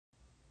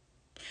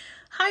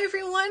Hi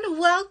everyone,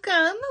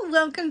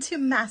 welcome to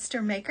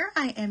Master Maker.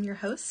 I am your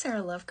host,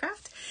 Sara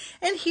Lovecraft,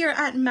 and here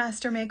at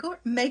Master Maker,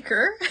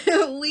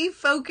 we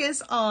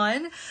focus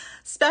on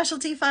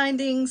specialty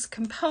findings,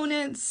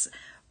 components,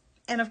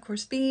 and of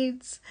course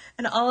beads,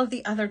 and all of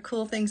the other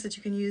cool things that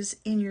you can use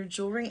in your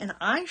jewelry. And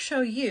I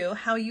show you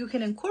how you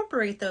can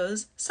incorporate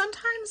those,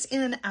 sometimes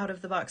in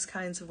out-of-the-box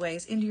kinds of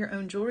ways, into your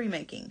own jewelry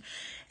making,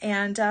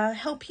 and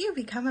help you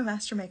become a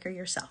master maker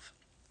yourself.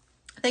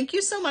 Thank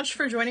you so much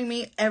for joining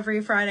me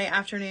every Friday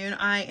afternoon.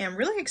 I am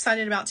really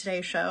excited about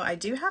today's show. I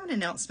do have an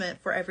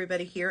announcement for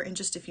everybody here in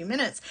just a few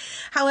minutes.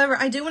 However,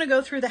 I do want to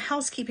go through the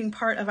housekeeping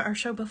part of our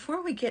show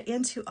before we get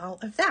into all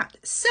of that.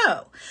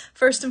 So,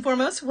 first and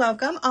foremost,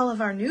 welcome all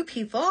of our new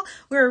people.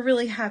 We're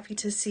really happy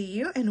to see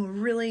you, and we're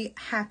really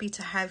happy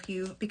to have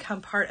you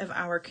become part of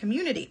our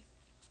community.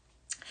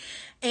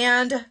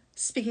 And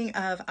speaking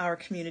of our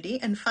community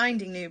and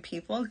finding new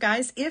people,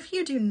 guys, if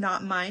you do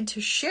not mind to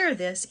share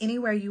this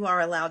anywhere you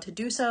are allowed to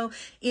do so,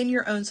 in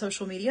your own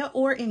social media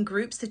or in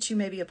groups that you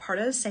may be a part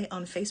of, say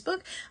on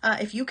Facebook,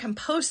 if you can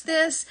post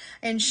this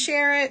and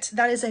share it,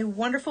 that is a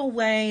wonderful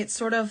way. It's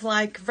sort of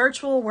like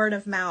virtual word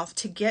of mouth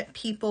to get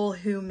people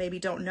who maybe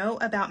don't know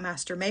about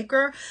Master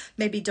Maker,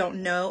 maybe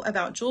don't know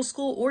about Jewel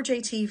Schoo or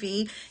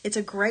JTV. It's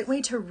a great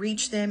way to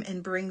reach them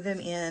and bring them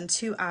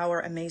into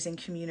our amazing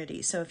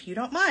community. So if you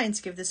don't mind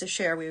to give this a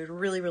share, we would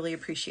really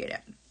appreciate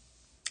it.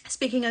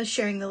 Speaking of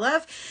sharing the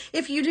love,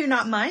 if you do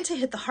not mind to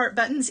hit the heart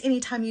buttons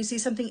anytime you see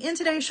something in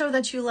today's show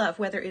that you love,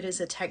 whether it is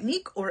a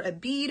technique or a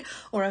bead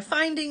or a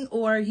finding,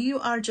 or you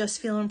are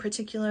just feeling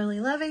particularly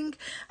loving,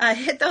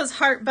 hit those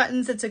heart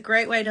buttons. It's a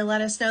great way to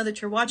let us know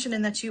that you're watching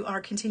and that you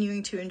are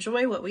continuing to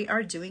enjoy what we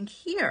are doing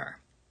here.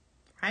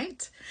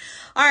 Right?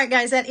 All right,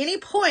 guys, at any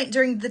point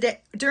during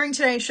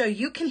today's show,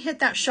 you can hit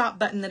that shop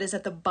button that is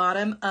at the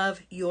bottom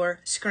of your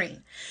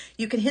screen.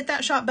 You can hit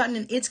that shop button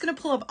and it's going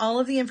to pull up all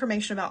of the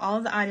information about all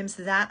of the items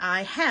that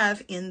I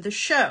have in the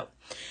show.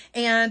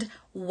 And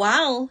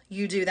while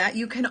you do that,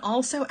 you can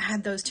also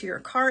add those to your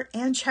cart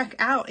and check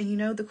out. And you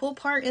know, the cool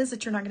part is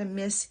that you're not going to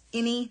miss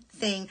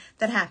anything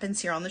that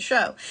happens here on the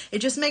show. It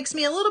just makes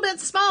me a little bit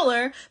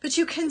smaller, but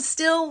you can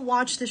still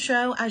watch the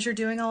show as you're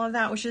doing all of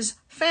that, which is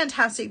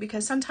fantastic,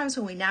 because sometimes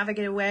when we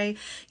navigate away,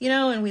 you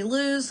know, and we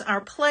lose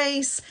our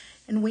place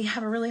and we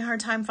have a really hard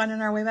time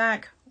finding our way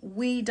back,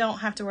 we don't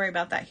have to worry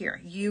about that here.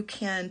 You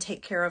can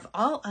take care of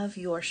all of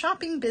your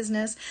shopping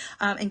business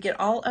and get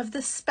all of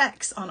the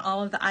specs on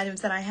all of the items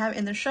that I have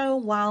in the show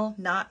while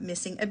not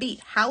missing a beat.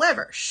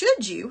 However,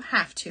 should you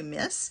have to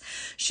miss,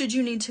 should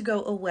you need to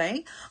go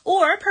away,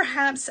 or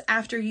perhaps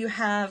after you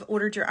have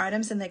ordered your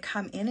items and they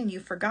come in and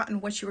you've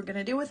forgotten what you were going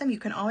to do with them, you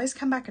can always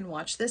come back and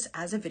watch this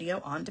as a video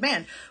on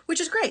demand,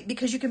 which is great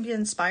because you can be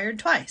inspired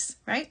twice,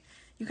 right?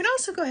 You can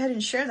also go ahead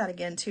and share that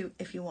again too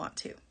if you want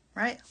to.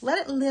 Right? Let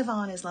it live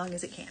on as long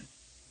as it can.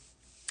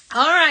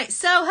 All right.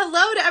 So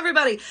hello to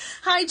everybody.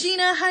 Hi,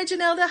 Gina. Hi,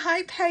 Janelda.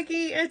 Hi,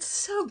 Peggy. It's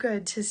so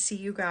good to see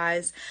you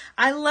guys.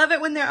 I love it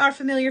when there are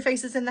familiar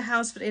faces in the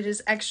house, but it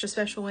is extra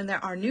special when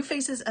there are new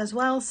faces as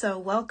well. So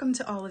welcome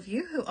to all of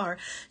you who are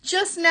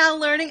just now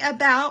learning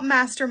about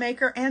Master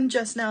Maker and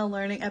just now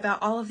learning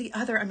about all of the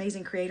other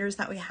amazing creators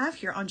that we have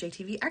here on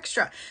JTV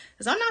Extra.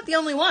 Because I'm not the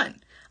only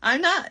one.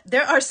 I'm not.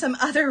 There are some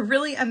other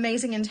really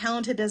amazing and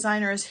talented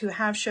designers who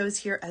have shows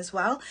here as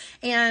well,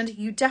 and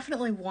you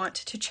definitely want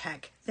to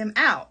check them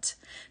out.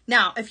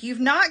 Now, if you've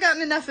not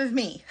gotten enough of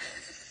me,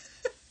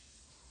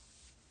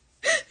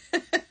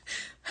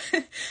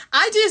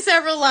 I do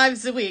several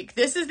lives a week.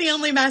 This is the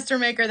only Master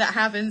Maker that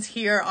happens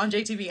here on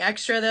JTV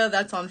Extra, though.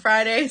 That's on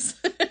Fridays.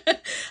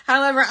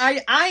 However,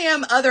 I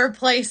am other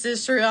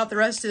places throughout the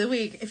rest of the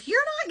week. If you're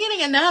not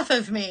getting enough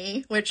of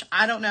me, which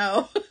I don't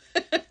know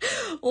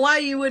why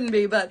you wouldn't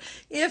be, but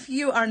if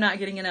you are not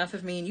getting enough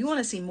of me and you want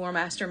to see more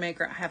Master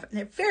Maker, I have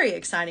a very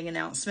exciting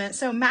announcement.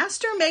 So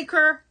Master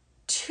Maker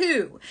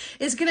 2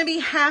 is going to be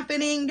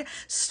happening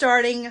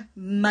starting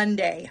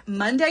Monday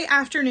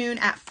afternoon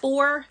at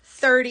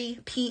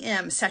 4:30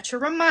 p.m. Set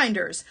your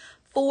reminders.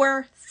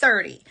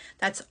 4:30.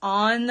 That's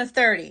on the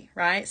 30,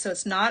 right? So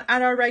it's not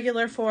at our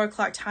regular 4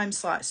 o'clock time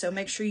slot. So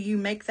make sure you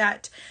make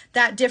that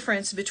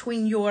difference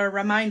between your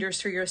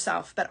reminders for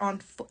yourself. But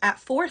at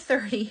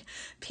 4:30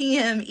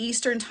 p.m.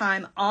 Eastern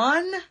time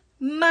on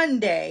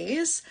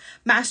Mondays,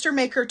 Master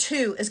Maker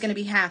 2 is going to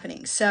be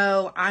happening.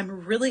 So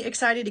I'm really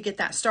excited to get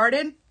that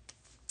started.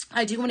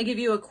 I do want to give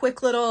you a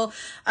quick little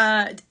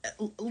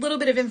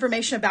bit of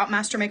information about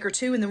Master Maker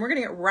 2, and then we're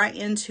going to get right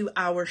into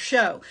our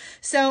show.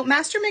 So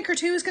Master Maker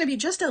 2 is going to be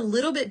just a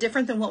little bit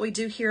different than what we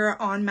do here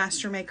on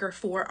Master Maker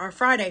for our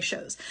Friday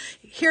shows.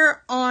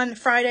 Here on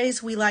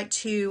Fridays, we like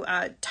to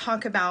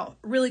talk about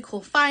really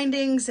cool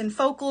findings and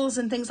focals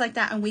and things like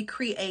that, and we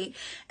create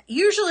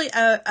usually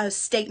a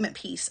statement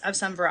piece of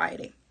some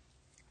variety.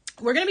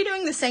 We're going to be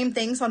doing the same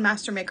things on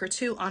Master Maker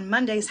 2 on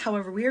Mondays.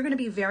 However, we are going to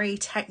be very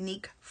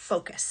technique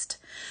focused.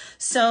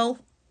 So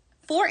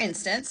For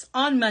instance,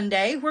 on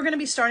Monday, we're going to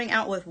be starting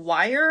out with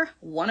Wire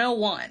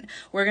 101.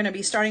 We're going to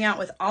be starting out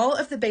with all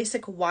of the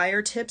basic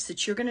wire tips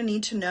that you're going to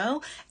need to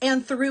know.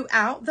 And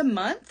throughout the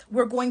month,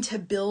 we're going to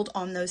build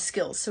on those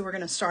skills. So we're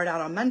going to start out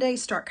on Monday,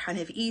 start kind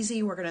of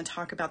easy. We're going to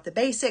talk about the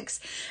basics.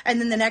 And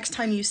then the next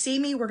time you see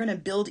me, we're going to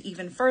build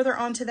even further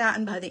onto that.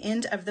 And by the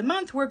end of the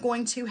month, we're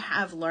going to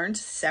have learned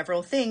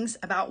several things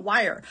about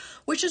wire,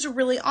 which is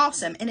really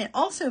awesome. And it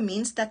also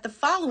means that the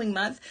following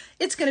month,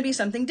 it's going to be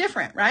something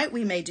different, right?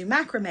 We may do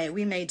macrame.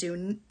 We may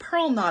do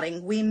pearl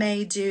knotting. We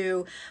may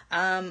do,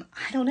 I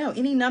don't know,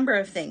 any number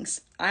of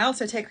things. I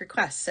also take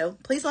requests, so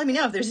please let me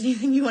know if there's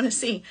anything you want to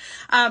see.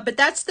 But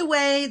that's the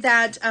way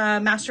that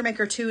Master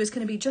Maker 2 is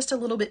going to be just a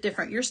little bit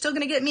different. You're still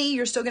going to get me.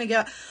 You're still going to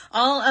get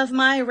all of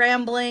my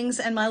ramblings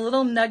and my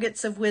little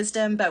nuggets of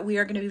wisdom, but we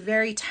are going to be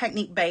very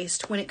technique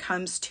based when it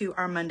comes to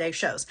our Monday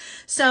shows.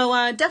 So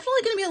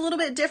definitely going to be a little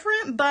bit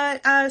different,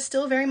 but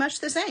still very much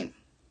the same.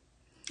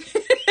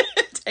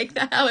 Take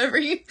that however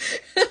you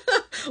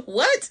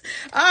what?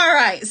 All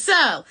right,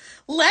 so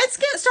let's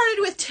get started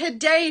with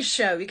today's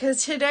show,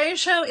 because today's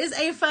show is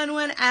a fun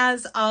one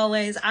as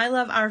always. I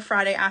love our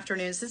Friday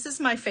afternoons. This is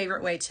my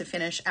favorite way to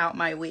finish out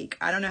my week.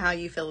 I don't know how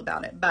you feel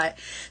about it, but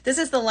this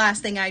is the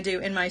last thing I do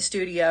in my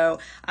studio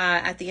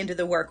at the end of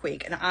the work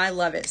week, and I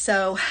love it.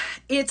 So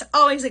it's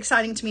always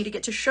exciting to me to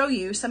get to show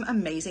you some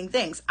amazing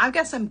things. I've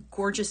got some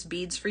gorgeous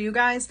beads for you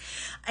guys,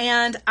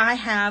 and I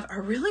have a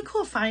really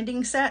cool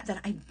finding set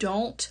that I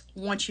don't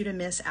want you to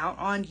miss out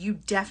on. You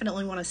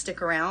definitely want to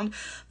stick around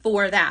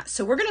for that.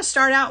 So we're going to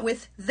start out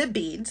with the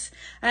beads,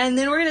 and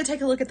then we're going to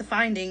take a look at the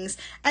findings,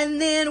 and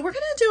then we're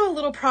going to do a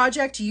little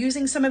project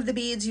using some of the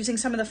beads, using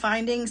some of the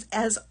findings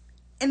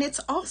and it's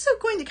also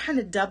going to kind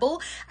of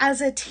double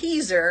as a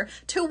teaser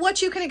to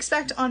what you can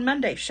expect on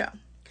Monday's show.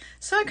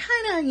 So I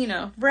kind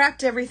of,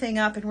 wrapped everything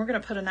up, and we're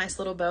going to put a nice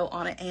little bow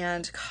on it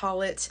and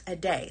call it a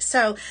day.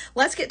 So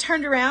let's get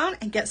turned around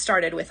and get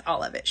started with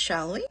all of it,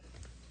 shall we?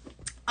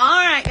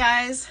 All right,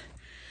 guys.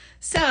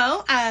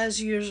 So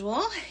as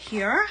usual,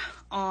 here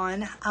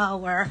on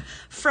our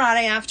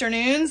Friday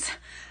afternoons,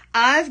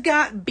 I've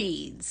got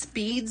beads,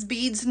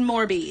 and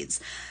more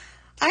beads.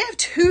 I have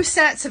 2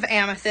 sets of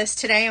amethyst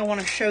today. I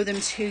want to show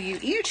them to you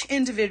each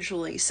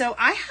individually. So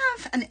I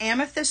have an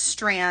amethyst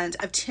strand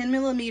of 10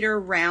 millimeter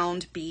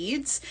round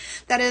beads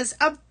that is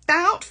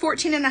about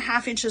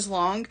 14.5 inches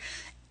long.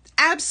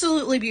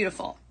 Absolutely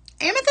beautiful.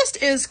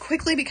 Amethyst is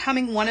quickly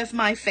becoming one of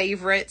my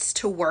favorites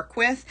to work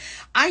with.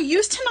 I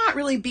used to not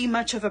really be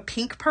much of a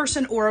pink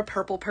person or a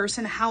purple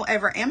person.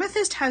 However,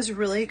 amethyst has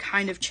really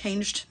kind of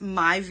changed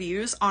my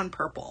views on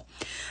purple.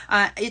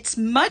 It's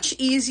much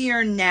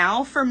easier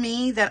now for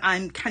me that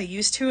I'm kind of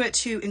used to it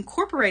to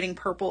incorporating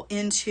purple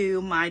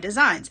into my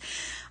designs.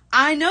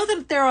 I know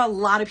that there are a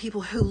lot of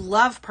people who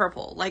love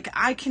purple. Like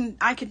I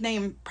could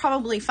name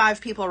probably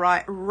 5 people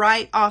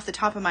right off the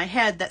top of my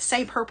head that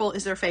say purple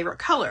is their favorite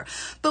color.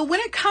 But when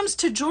it comes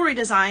to jewelry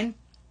design,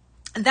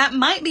 that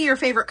might be your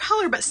favorite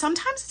color, but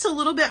sometimes it's a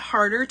little bit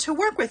harder to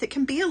work with. It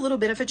can be a little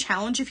bit of a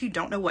challenge if you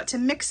don't know what to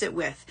mix it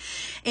with.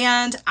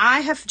 And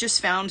I have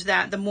just found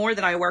that the more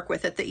that I work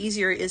with it, the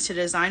easier it is to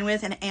design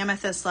with. And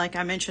amethyst, like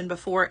I mentioned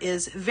before,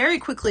 is very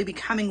quickly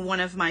becoming one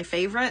of my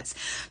favorites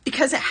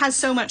because it has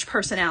so much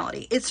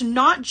personality. It's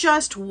not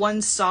just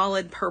one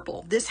solid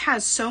purple. This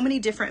has so many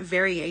different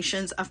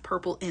variations of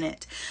purple in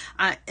it.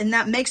 And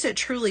that makes it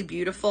truly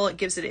beautiful. It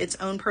gives it its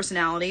own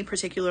personality,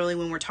 particularly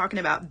when we're talking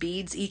about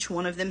beads. Each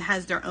one of them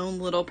has their own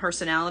little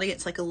personality.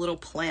 It's like a little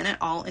planet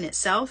all in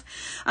itself,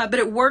 but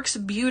it works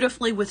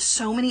beautifully with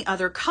so many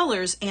other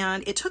colors.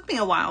 And it took me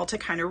a while to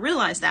kind of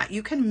realize that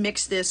you can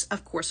mix this,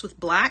 of course, with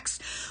blacks,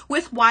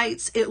 with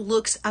whites. It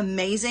looks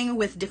amazing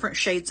with different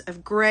shades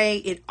of gray.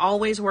 It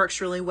always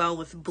works really well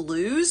with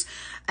blues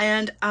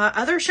and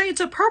other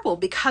shades of purple.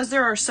 Because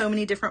there are so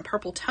many different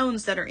purple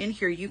tones that are in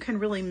here, you can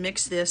really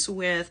mix this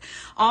with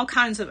all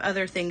kinds of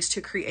other things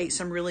to create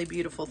some really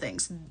beautiful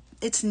things.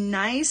 It's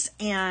nice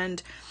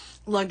and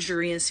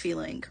luxurious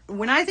feeling.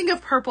 When I think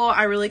of purple,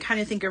 I really kind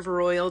of think of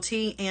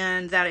royalty,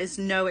 and that is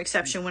no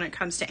exception when it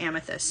comes to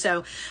amethyst.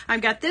 So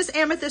I've got this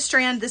amethyst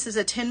strand. This is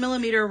a 10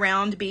 millimeter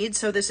round bead.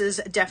 So this is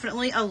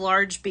definitely a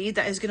large bead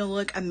that is going to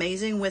look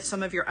amazing with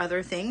some of your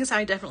other things.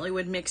 I definitely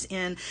would mix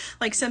in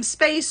like some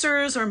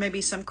spacers or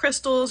maybe some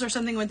crystals or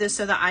something with this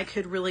so that I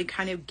could really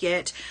kind of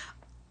get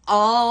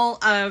all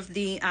of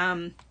the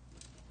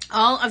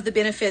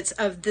benefits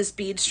of this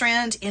bead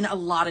strand in a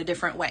lot of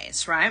different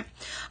ways, right?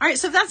 All right,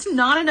 so if that's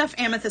not enough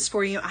amethyst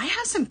for you, I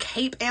have some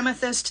Cape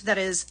amethyst that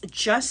is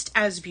just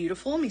as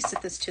beautiful. Let me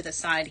set this to the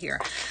side here.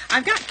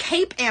 I've got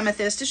Cape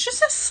amethyst. It's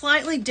just a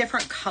slightly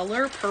different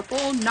color,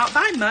 purple, not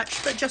by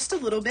much, but just a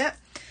little bit.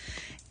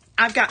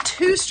 I've got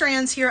 2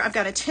 strands here. I've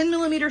got a 10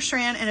 millimeter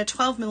strand and a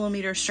 12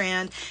 millimeter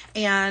strand,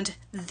 and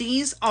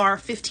these are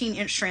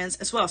 15-inch strands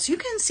as well. So you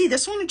can see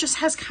this one just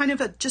has kind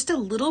of just a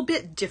little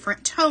bit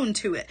different tone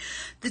to it.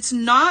 It's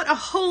not a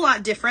whole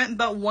lot different,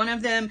 but one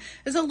of them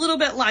is a little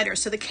bit lighter.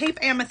 So the Cape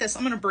amethyst,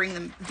 I'm going to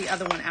bring the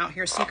other one out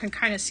here so you can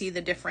kind of see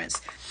the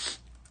difference.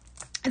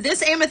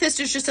 This amethyst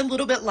is just a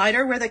little bit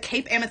lighter, where the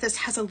Cape amethyst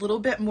has a little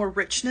bit more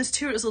richness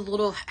to it.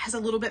 Has a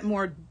little bit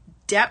more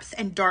depth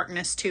and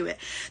darkness to it.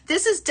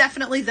 This is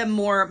definitely the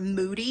more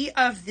moody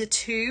of the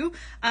two,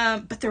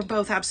 but they're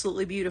both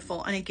absolutely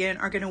beautiful. And again,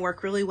 are going to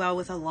work really well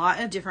with a lot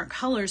of different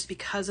colors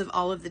because of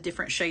all of the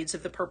different shades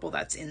of the purple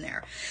that's in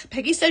there.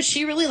 Peggy says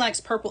she really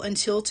likes purple and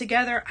teal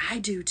together. I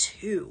do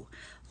too.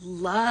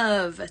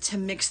 Love to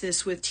mix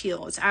this with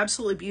teal. It's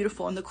absolutely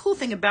beautiful. And the cool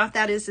thing about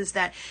that is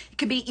that it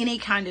can be any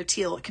kind of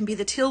teal. It can be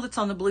the teal that's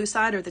on the blue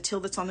side or the teal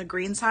that's on the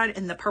green side,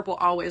 and the purple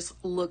always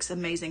looks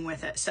amazing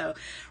with it. So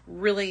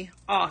really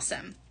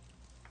awesome.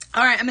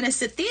 All right, I'm going to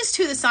sit these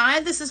to the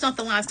side. This is not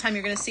the last time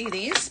you're going to see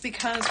these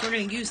because we're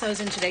going to use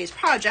those in today's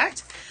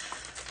project.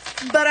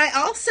 But I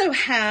also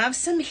have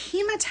some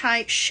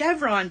hematite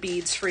chevron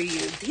beads for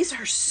you. These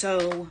are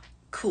so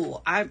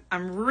cool. I'm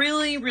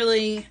really,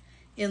 really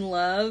in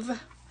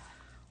love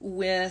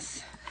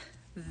with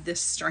this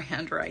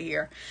strand right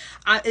here.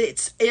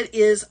 It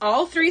is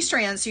all 3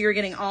 strands, so you're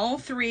getting all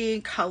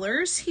 3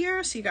 colors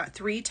here. So you got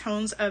 3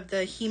 tones of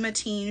the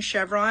hematine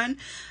chevron.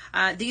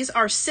 These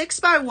are 6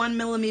 by 1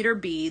 millimeter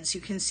beads. You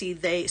can see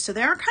they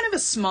are kind of a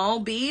small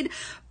bead,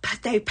 but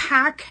they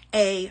pack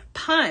a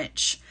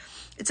punch.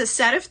 It's a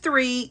set of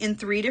 3 in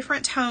 3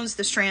 different tones.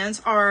 The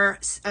strands are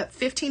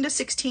 15 to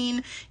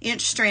 16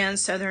 inch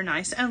strands, so they're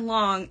nice and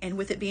long. And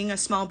with it being a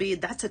small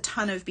bead, that's a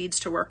ton of beads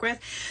to work with.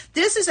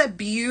 This is a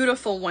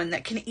beautiful one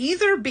that can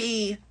either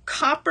be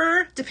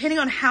copper, depending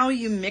on how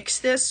you mix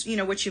this, you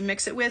know, what you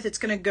mix it with, it's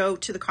going to go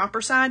to the copper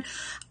side.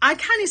 I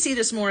kind of see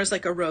this more as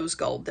like a rose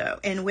gold though.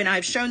 And when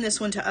I've shown this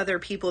one to other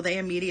people, they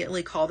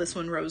immediately call this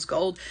one rose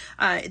gold.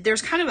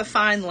 There's kind of a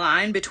fine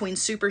line between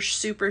super,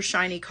 super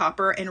shiny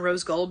copper and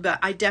rose gold, but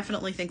I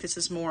definitely think this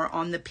is more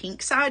on the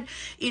pink side.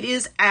 It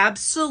is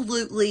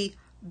absolutely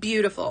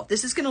beautiful.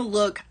 This is going to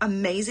look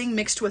amazing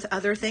mixed with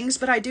other things,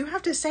 but I do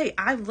have to say,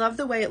 I love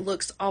the way it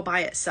looks all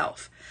by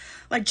itself.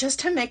 Like, just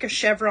to make a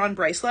chevron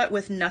bracelet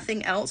with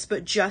nothing else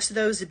but just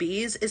those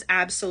beads is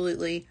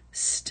absolutely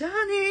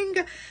stunning.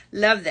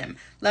 Love them.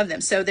 Love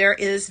them. So there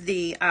is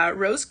the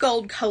rose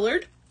gold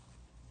colored.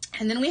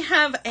 And then we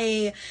have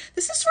this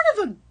is sort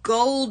of a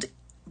gold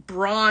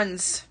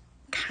bronze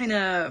kind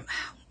of,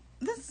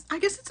 I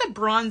guess it's a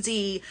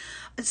bronzy,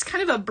 it's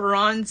kind of a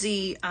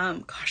bronzy,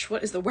 gosh,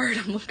 what is the word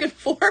I'm looking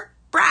for?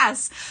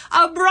 Brass.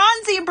 A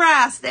bronzy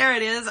brass. There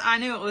it is. I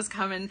knew it was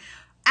coming.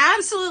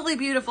 Absolutely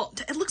beautiful.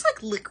 It looks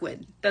like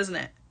liquid, doesn't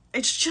it?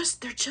 They're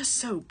just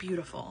so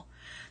beautiful.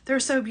 They're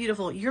so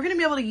beautiful. You're going to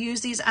be able to use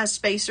these as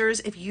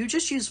spacers. If you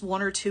just use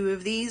 1 or 2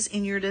 of these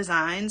in your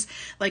designs,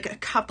 like a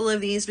couple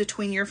of these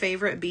between your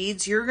favorite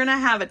beads, you're going to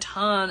have a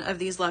ton of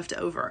these left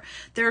over.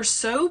 They're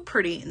so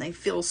pretty and they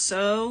feel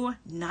so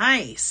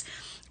nice.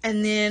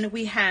 And then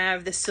we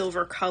have the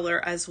silver color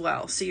as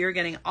well. So you're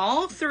getting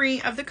all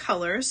 3 of the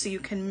colors, so you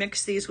can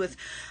mix these with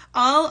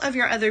all of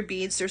your other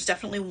beads. There's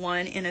definitely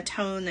one in a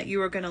tone that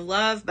you are going to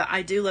love, but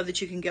I do love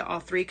that you can get all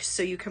 3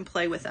 so you can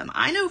play with them.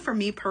 I know for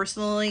me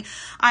personally,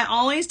 I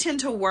always tend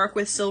to work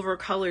with silver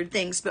colored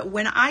things, but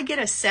when I get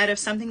a set of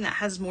something that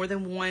has more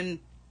than one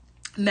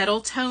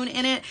metal tone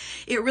in it,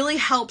 it really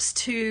helps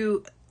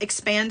to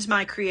expand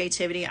my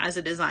creativity as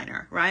a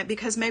designer, right?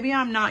 Because maybe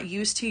I'm not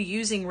used to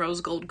using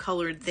rose gold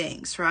colored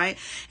things, right?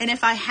 And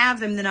if I have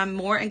them, then I'm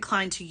more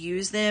inclined to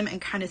use them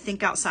and kind of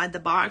think outside the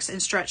box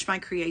and stretch my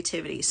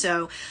creativity.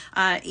 So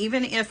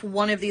even if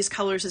one of these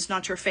colors is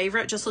not your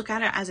favorite, just look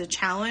at it as a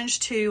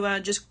challenge to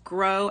just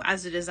grow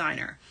as a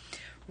designer.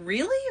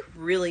 Really,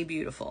 really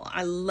beautiful.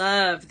 I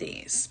love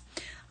these.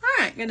 All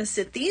right, I'm going to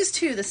sit these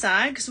to the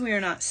side because we are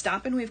not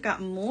stopping. We've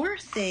got more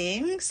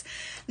things.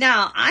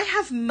 Now, I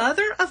have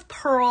mother of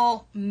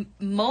pearl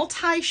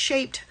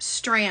multi-shaped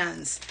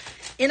strands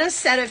in a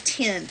set of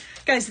 10.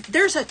 Guys,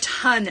 there's a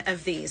ton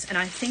of these, and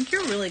I think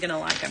you're really going to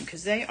like them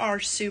because they are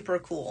super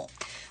cool.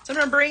 So I'm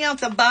going to bring out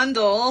the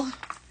bundle,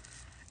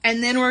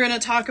 and then we're going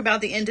to talk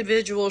about the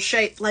individual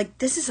shape. Like,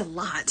 this is a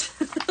lot.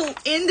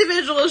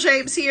 Individual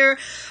shapes here,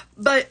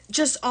 but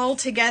just all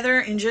together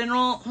in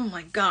general, oh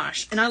my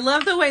gosh. And I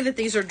love the way that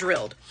these are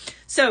drilled.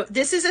 So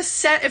this is a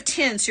set of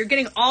 10, so you're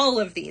getting all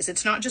of these.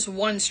 It's not just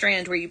one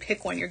strand where you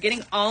pick one. You're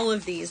getting all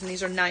of these, and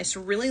these are nice,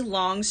 really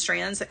long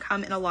strands that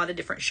come in a lot of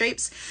different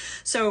shapes.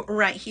 So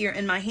right here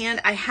in my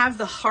hand, I have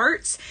the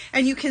hearts,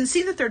 and you can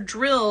see that they're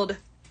drilled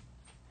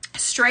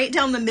straight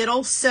down the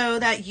middle so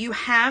that you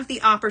have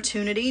the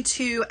opportunity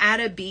to add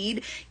a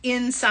bead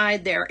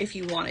inside there if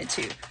you wanted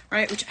to,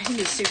 right? Which I think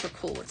is super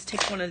cool. Let's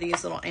take one of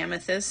these little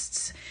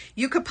amethysts.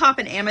 You could pop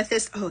an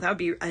amethyst. Oh, that would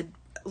be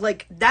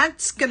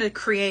that's going to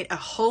create a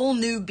whole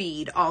new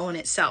bead all in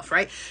itself,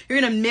 right?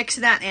 You're going to mix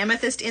that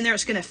amethyst in there.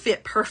 It's going to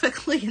fit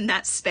perfectly in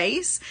that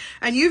space.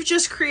 And you've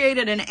just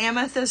created an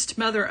amethyst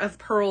mother of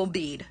pearl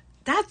bead.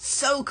 That's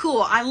so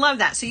cool. I love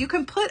that. So you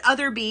can put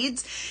other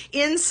beads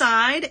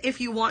inside if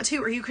you want to,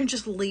 or you can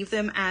just leave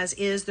them as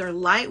is. They're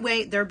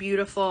lightweight. They're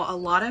beautiful. A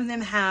lot of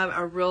them have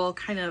a real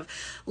kind of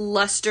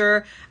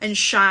luster and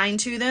shine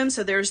to them.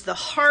 So there's the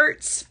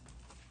hearts.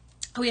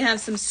 We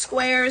have some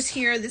squares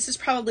here. This is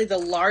probably the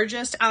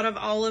largest out of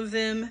all of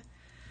them.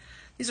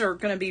 These are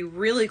going to be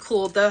really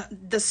cool.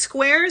 The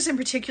squares in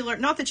particular,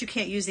 not that you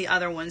can't use the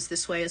other ones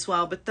this way as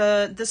well, but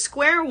the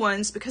square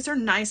ones, because they're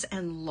nice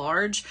and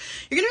large,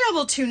 you're going to be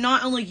able to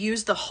not only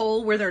use the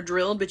hole where they're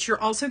drilled, but you're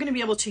also going to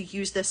be able to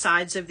use the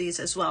sides of these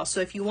as well.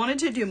 So if you wanted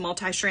to do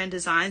multi-strand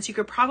designs, you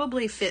could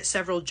probably fit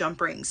several jump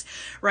rings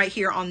right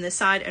here on this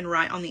side and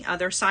right on the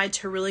other side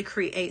to really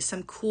create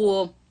some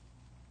cool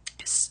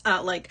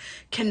like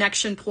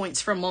connection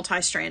points for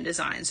multi-strand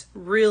designs.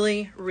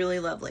 Really, really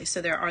lovely. So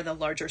there are the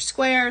larger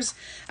squares.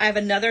 I have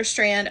another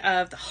strand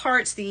of the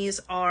hearts. These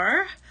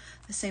are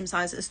the same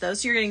size as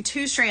those. So you're getting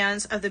 2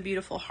 strands of the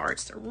beautiful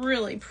hearts. They're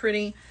really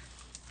pretty.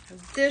 I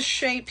have this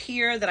shape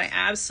here that I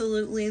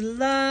absolutely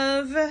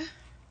love.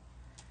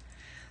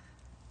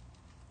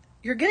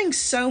 You're getting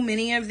so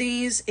many of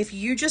these. If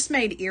you just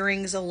made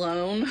earrings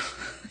alone,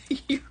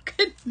 you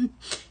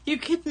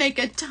could make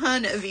a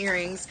ton of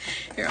earrings.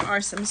 Here are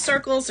some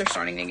circles. They're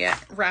starting to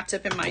get wrapped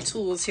up in my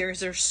tools here.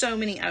 There's so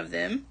many of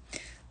them.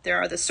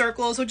 There are the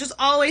circles, which is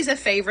always a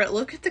favorite.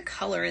 Look at the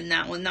color in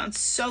that one. That's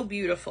so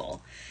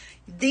beautiful.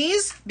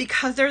 These,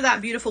 because they're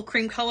that beautiful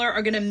cream color,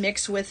 are going to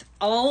mix with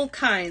all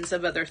kinds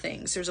of other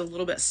things. There's a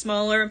little bit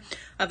smaller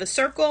of a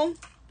circle.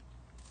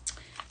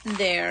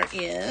 There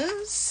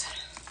is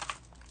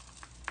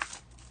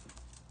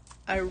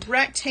a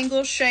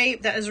rectangle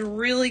shape that is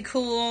really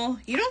cool.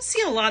 You don't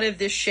see a lot of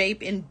this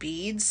shape in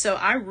beads, so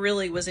I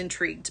really was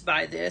intrigued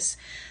by this.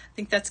 I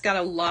think that's got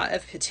a lot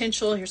of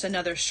potential. Here's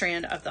another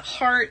strand of the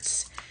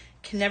hearts.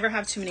 Can never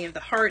have too many of the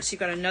hearts.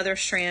 You've got another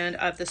strand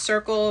of the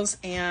circles,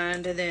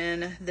 and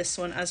then this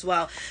one as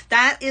well.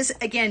 That is,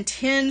 again,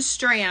 10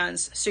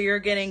 strands. So you're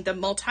getting the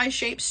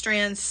multi-shaped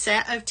strand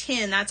set of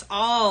 10. That's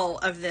all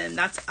of them.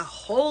 That's a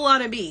whole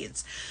lot of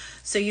beads.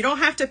 So you don't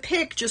have to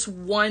pick just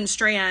one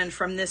strand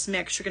from this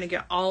mix. You're going to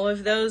get all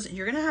of those, and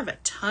you're going to have a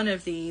ton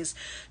of these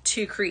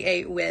to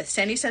create with.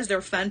 Sandy says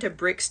they're fun to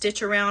brick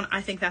stitch around.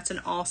 I think that's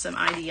an awesome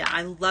idea.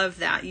 I love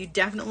that. You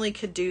definitely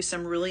could do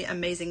some really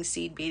amazing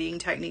seed beading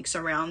techniques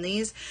around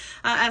these,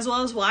 as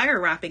well as wire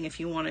wrapping if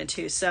you wanted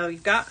to. So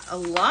you've got a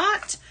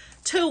lot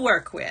to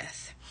work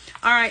with.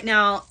 All right,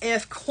 now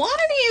if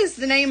quantity is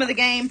the name of the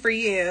game for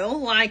you,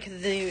 like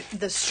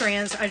the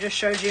strands I just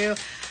showed you,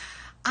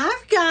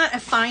 I've got a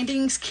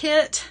findings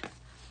kit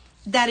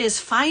that is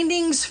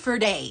findings for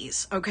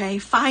days, okay?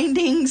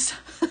 Findings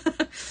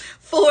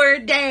for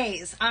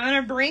days. I'm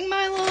going to bring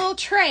my little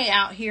tray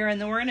out here,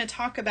 and then we're going to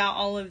talk about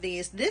all of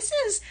these. This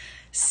is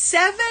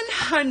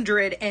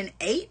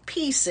 708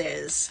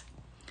 pieces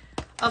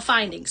of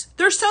findings.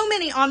 There's so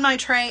many on my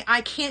tray,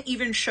 I can't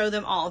even show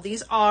them all.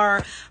 These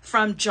are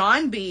from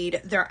John Bead.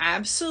 They're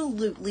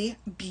absolutely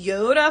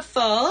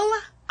beautiful.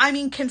 I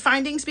mean, can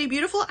findings be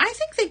beautiful? I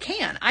think they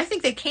can. I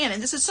think they can.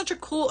 And this is such a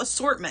cool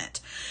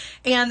assortment.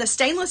 And the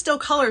stainless steel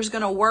color is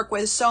going to work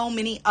with so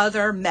many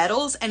other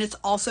metals. And it's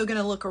also going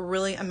to look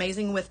really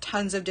amazing with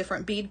tons of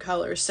different bead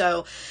colors.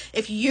 So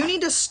if you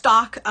need to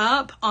stock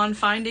up on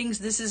findings,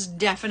 this is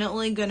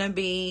definitely going to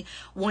be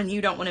one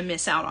you don't want to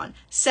miss out on.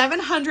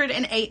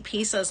 708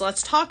 pieces.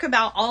 Let's talk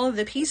about all of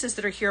the pieces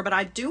that are here. But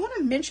I do want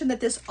to mention that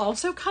this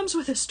also comes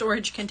with a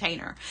storage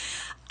container.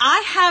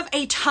 I have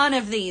a ton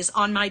of these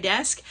on my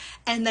desk,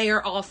 and they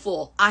are all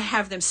full. I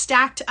have them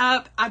stacked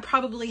up. I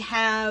probably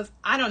have,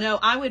 I don't know,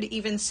 I would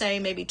even say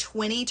maybe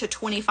 20 to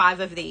 25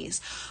 of these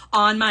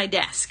on my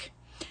desk.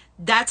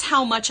 That's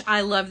how much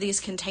I love these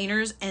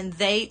containers, and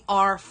they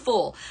are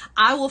full.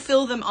 I will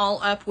fill them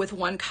all up with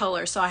one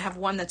color. So I have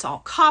one that's all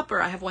copper.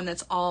 I have one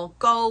that's all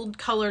gold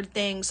colored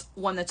things,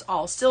 one that's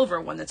all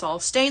silver, one that's all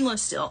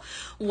stainless steel,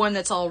 one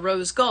that's all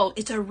rose gold.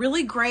 It's a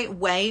really great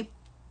way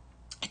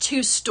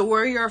to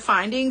store your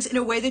findings in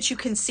a way that you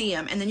can see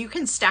them, and then you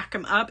can stack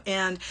them up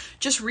and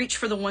just reach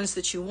for the ones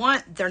that you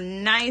want. They're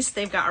nice.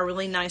 They've got a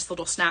really nice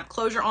little snap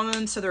closure on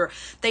them, so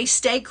they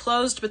stay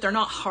closed, but they're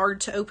not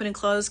hard to open and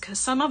close, because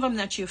some of them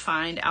that you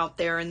find out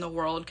there in the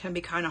world can be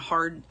kind of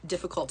hard,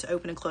 difficult to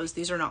open and close.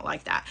 These are not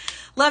like that.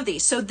 Love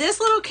these. So this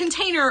little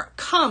container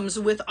comes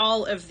with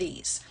all of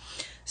these.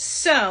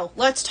 So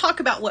let's talk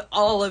about what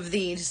all of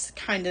these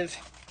kind of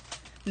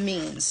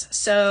means.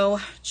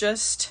 So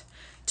just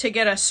to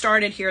get us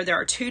started here, there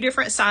are 2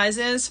 different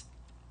sizes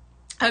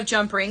of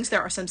jump rings.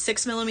 There are some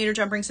 6mm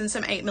jump rings and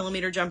some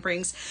 8mm jump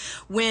rings.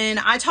 When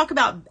I talk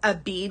about a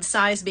bead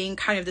size being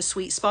kind of the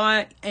sweet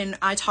spot, and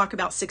I talk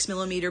about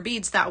 6mm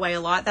beads that way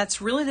a lot, that's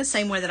really the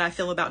same way that I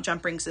feel about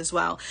jump rings as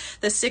well.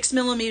 The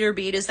 6mm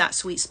bead is that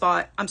sweet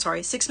spot. I'm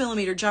sorry,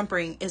 6mm jump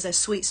ring is a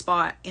sweet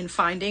spot in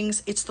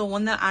findings. It's the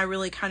one that I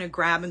really kind of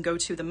grab and go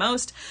to the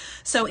most.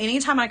 So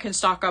anytime I can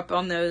stock up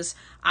on those,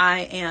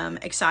 I am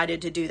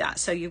excited to do that.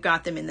 So you've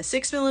got them in the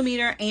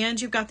 6mm and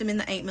you've got them in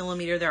the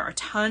 8mm. There are a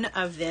ton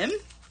of them.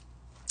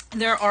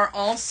 There are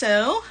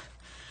also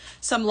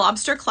some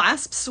lobster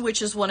clasps,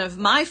 which is one of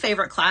my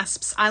favorite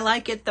clasps. I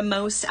like it the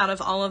most out of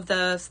all of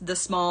the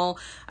small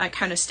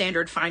kind of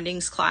standard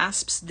findings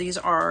clasps. These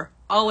are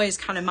always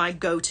kind of my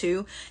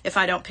go-to if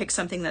I don't pick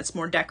something that's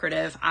more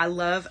decorative. I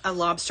love a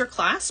lobster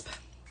clasp.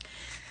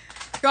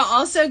 You're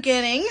also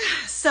getting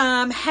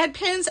some head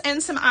pins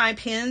and some eye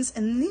pins,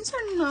 and these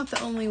are not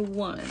the only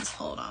ones.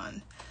 Hold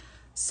on.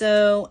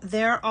 So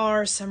there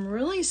are some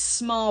really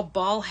small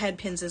ball head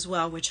pins as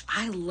well, which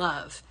I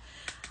love.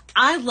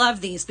 I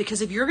love these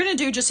because if you're going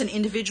to do just an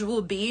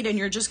individual bead and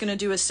you're just going to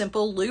do a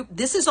simple loop,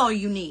 this is all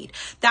you need.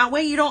 That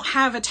way you don't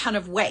have a ton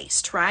of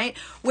waste, right?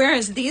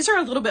 Whereas these are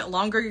a little bit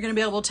longer. You're going to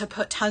be able to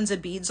put tons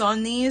of beads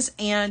on these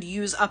and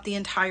use up the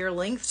entire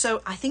length.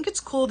 So I think it's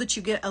cool that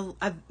you get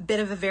a bit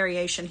of a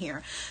variation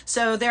here.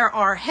 So there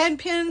are head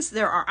pins,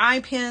 there are eye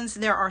pins,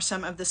 there are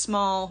some of the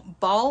small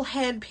ball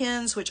head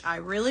pins, which I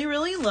really,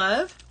 really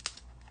love.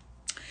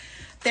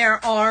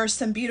 There are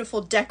some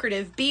beautiful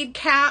decorative bead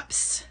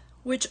caps,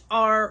 which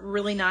are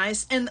really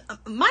nice. And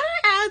might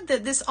I add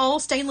that this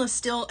all stainless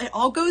steel, it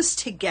all goes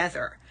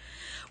together,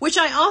 which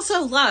I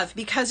also love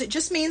because it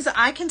just means that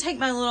I can take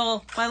my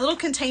little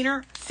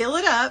container, fill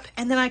it up,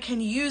 and then I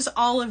can use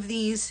all of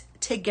these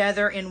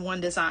together in one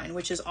design,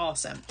 which is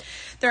awesome.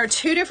 There are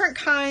two different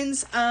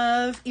kinds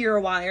of ear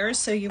wires.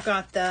 So you've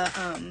got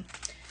the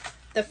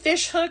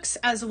fish hooks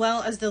as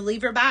well as the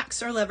lever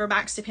backs or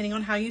leverbacks, depending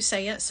on how you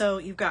say it. So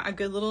you've got a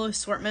good little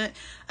assortment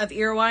of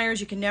ear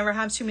wires. You can never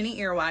have too many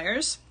ear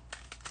wires.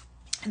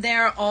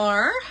 There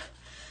are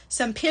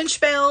some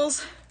pinch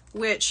bells,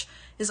 which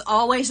is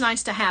always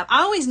nice to have.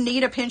 I always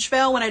need a pinch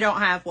bell when I don't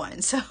have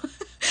one. So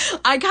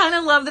I kind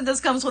of love that this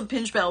comes with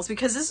pinch bells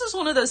because this is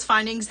one of those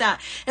findings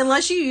that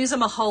unless you use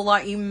them a whole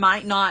lot, you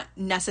might not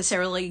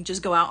necessarily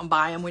just go out and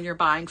buy them when you're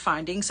buying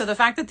findings. So the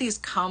fact that these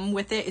come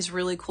with it is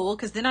really cool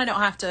because then I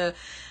don't have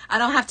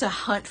to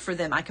hunt for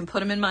them. I can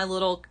put them in my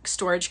little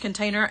storage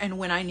container and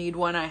when I need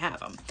one, I have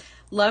them.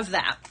 Love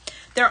that.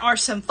 There are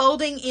some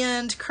folding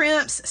end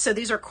crimps. So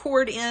these are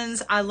cord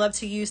ends. I love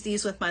to use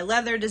these with my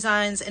leather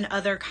designs and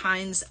other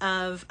kinds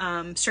of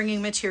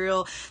stringing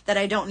material that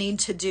I don't need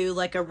to do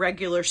like a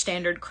regular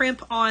standard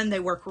crimp on. They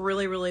work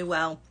really, really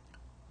well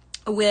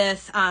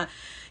with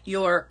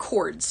your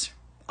cords.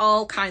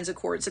 All kinds of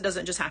cords. It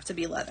doesn't just have to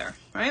be leather,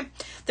 right?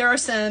 There are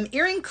some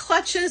earring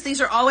clutches.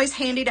 These are always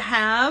handy to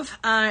have.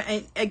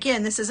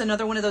 Again, this is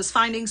another one of those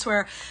findings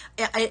where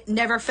it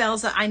never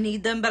fails that I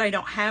need them, but I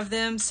don't have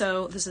them.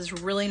 So this is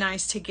really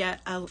nice to get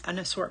an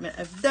assortment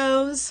of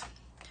those.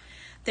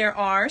 There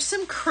are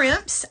some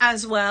crimps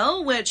as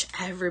well, which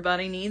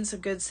everybody needs a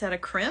good set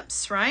of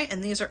crimps, right?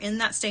 And these are in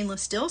that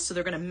stainless steel, so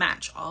they're going to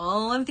match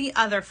all of the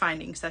other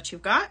findings that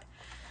you've got.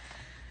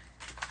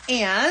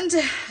 And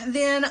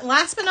then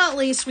last but not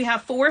least, we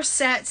have 4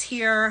 sets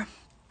here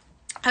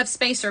of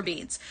spacer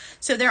beads.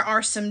 So there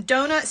are some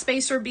donut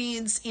spacer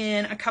beads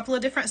in a couple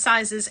of different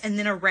sizes and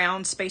then a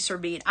round spacer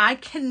bead. I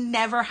can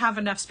never have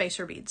enough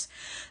spacer beads.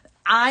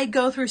 I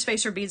go through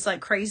spacer beads like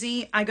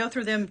crazy. I go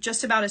through them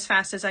just about as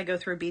fast as I go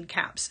through bead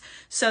caps.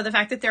 So the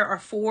fact that there are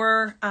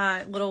 4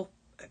 little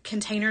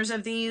containers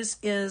of these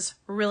is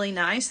really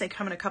nice. They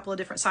come in a couple of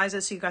different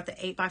sizes. So you've got the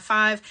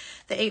 8x5,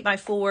 the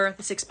 8x4,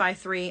 the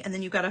 6x3, and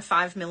then you've got a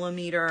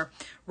 5mm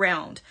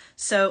round.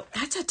 So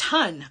that's a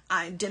ton.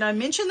 Did I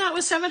mention that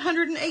was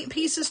 708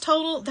 pieces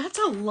total? That's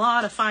a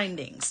lot of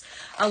findings.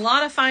 A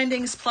lot of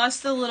findings plus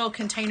the little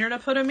container to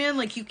put them in.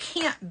 Like you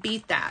can't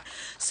beat that.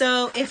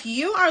 So if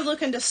you are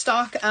looking to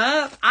stock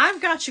up,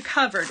 I've got you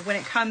covered when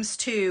it comes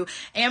to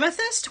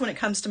amethyst, when it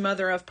comes to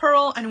mother of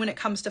pearl, and when it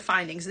comes to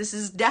findings. This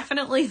is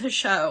definitely the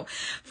show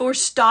for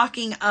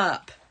stocking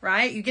up,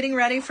 right? You're getting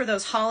ready for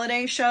those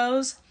holiday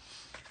shows.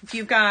 If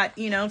you've got,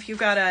 if you've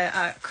got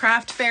a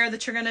craft fair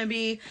that you're going to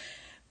be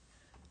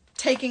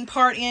taking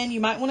part in, you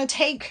might want to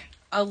take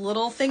a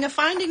little thing of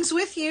findings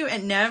with you.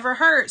 It never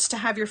hurts to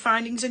have your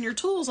findings and your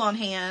tools on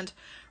hand,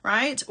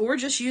 right? Or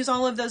just use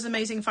all of those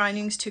amazing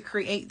findings to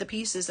create the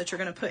pieces that you're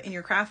going to put in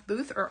your craft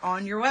booth or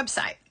on your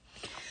website.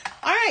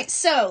 All right,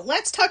 so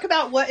let's talk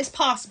about what is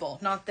possible.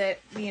 Not that,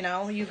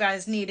 you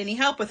guys need any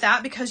help with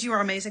that because you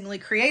are amazingly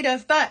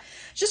creative, but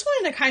just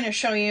wanted to kind of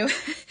show you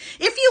if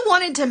you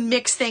wanted to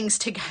mix things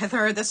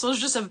together. I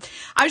was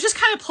just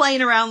kind of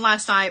playing around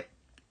last night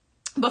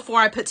before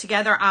I put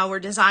together our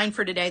design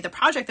for today, the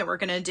project that we're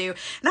going to do.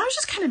 And I was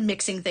just kind of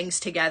mixing things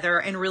together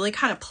and really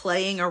kind of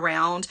playing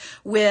around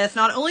with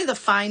not only the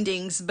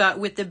findings, but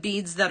with the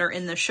beads that are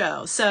in the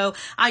show. So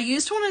I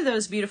used one of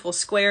those beautiful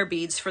square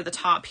beads for the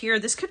top here.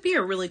 This could be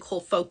a really cool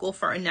focal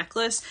for a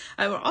necklace.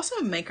 I would also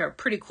make a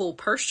pretty cool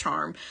purse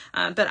charm,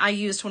 but I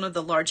used one of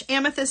the large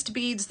amethyst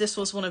beads. This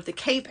was one of the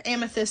Cape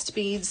amethyst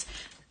beads,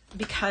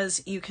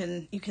 because you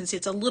can see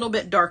it's a little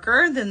bit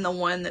darker than the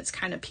one that's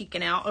kind of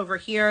peeking out over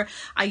here.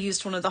 I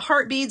used one of the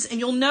heart beads, and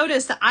you'll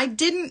notice that I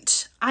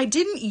didn't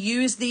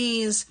use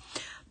these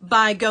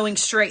by going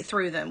straight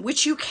through them,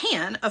 which you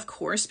can, of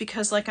course,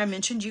 because like I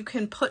mentioned, you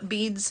can put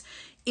beads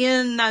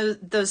in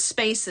those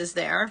spaces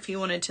there. If you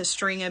wanted to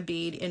string a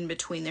bead in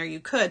between there,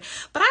 you could.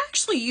 But I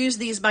actually use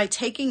these by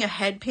taking a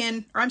head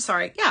pin,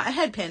 a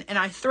head pin, and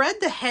I thread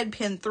the head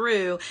pin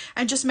through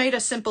and just made a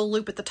simple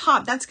loop at the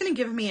top. That's going to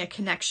give me a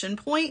connection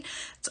point.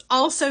 It's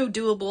also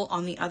doable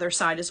on the other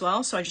side as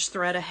well. So I just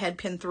thread a head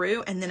pin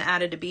through and then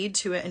added a bead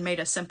to it and made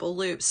a simple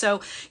loop.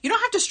 So you don't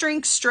have to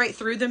string straight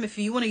through them. If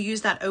you want to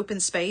use that open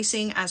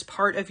spacing as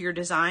part of your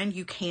design,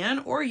 you can,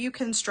 or you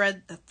can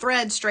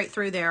thread straight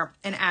through there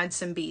and add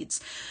some beads.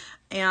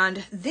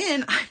 And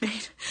then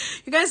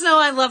you guys know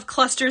I love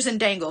clusters and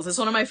dangles. It's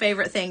one of my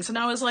favorite things. And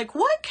I was like,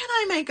 what can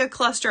I make a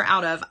cluster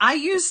out of? I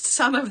used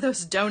some of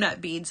those donut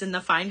beads in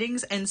the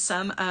findings and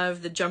some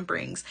of the jump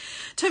rings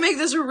to make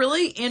this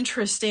really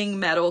interesting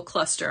metal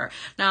cluster.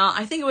 Now,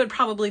 I think it would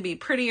probably be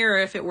prettier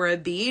if it were a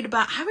bead,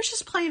 but I was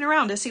just playing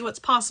around to see what's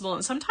possible.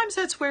 And sometimes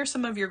that's where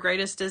some of your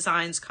greatest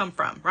designs come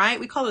from, right?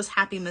 We call those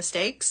happy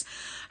mistakes,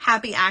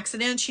 happy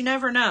accidents. You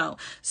never know.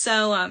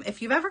 So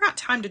if you've ever got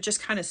time to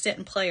just kind of sit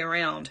and play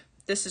around,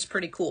 this is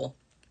pretty cool.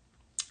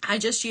 I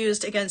just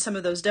used, again, some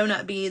of those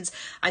donut beads.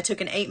 I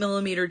took an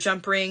 8mm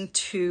jump ring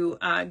to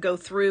go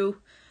through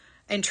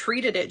and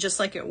treated it just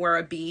like it were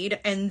a bead.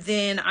 And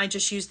then I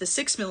just used the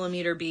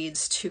 6mm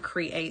beads to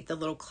create the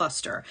little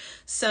cluster.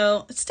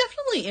 So it's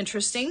definitely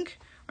interesting,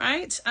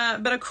 right?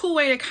 But a cool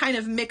way to kind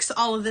of mix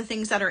all of the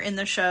things that are in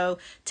the show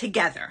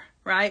together,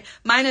 right?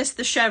 Minus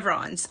the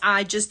chevrons.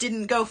 I just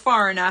didn't go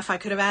far enough. I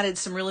could have added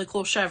some really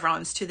cool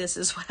chevrons to this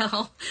as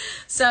well.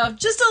 So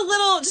just a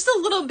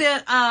little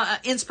bit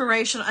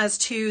inspiration as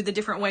to the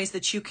different ways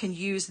that you can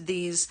use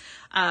these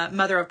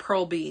mother of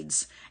pearl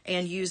beads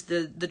and use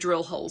the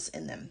drill holes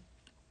in them.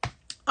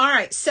 All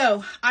right,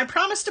 so I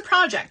promised a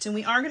project, and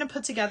we are going to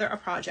put together a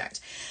project.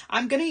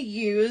 I'm going to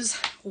use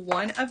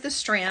one of the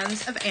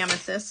strands of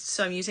amethyst.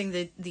 So I'm using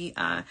the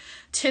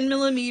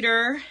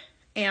 10mm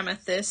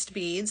amethyst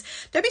beads.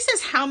 Debbie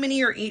says how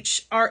many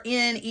are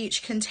in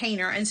each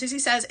container, and Susie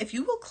says if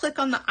you will click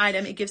on the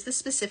item, it gives the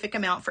specific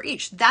amount for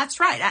each. That's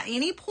right. At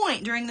any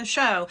point during the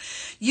show,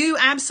 you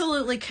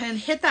absolutely can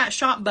hit that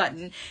shop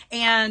button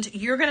and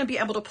you're going to be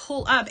able to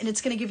pull up, and it's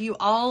going to give you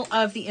all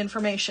of the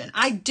information.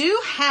 I do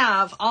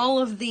have all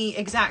of the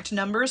exact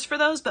numbers for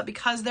those, but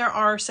because there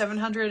are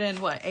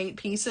 708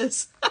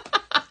 pieces,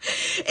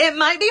 it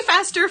might be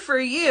faster for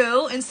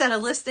you, instead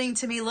of listening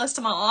to me list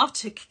them all off,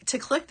 to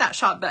click that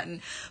shop button.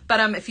 But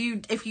if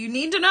you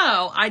need to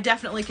know, I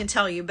definitely can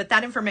tell you. But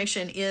that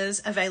information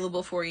is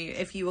available for you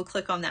if you will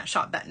click on that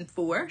shop button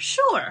for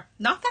sure.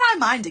 Not that I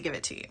mind to give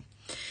it to you.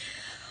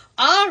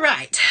 All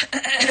right.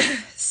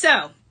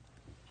 So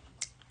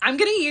I'm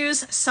going to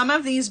use some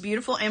of these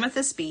beautiful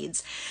amethyst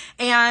beads,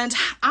 and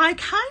I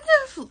kind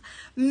of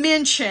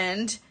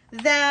mentioned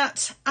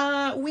that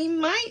we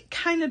might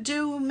kind of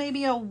do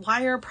maybe a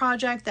wire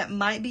project that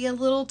might be a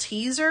little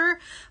teaser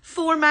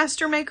for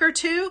Master Maker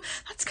 2.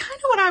 That's kind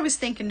of what I was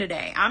thinking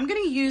today. I'm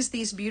going to use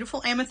these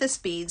beautiful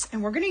amethyst beads,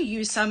 and we're going to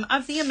use some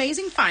of the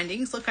amazing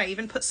findings. Look, I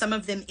even put some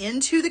of them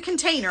into the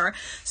container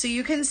so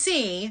you can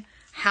see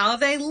how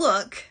they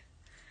look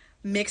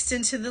mixed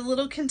into the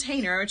little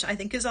container, which I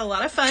think is a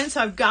lot of fun.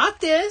 So I've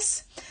got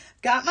this,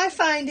 got my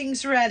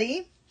findings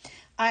ready.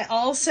 I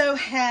also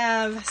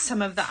have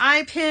some of the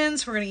eye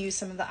pins. We're going to use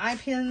some of the eye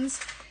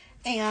pins,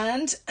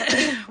 and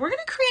we're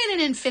going to create an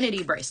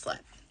infinity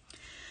bracelet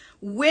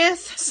with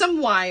some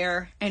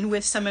wire and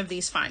with some of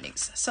these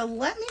findings. So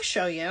let me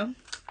show you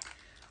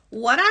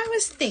what I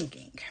was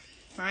thinking.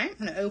 All right,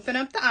 I'm going to open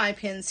up the eye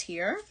pins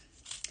here.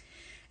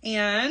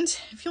 And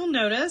if you'll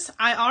notice,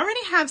 I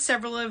already have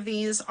several of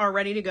these are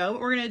ready to go.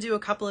 We're going to do a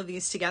couple of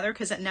these together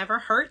because it never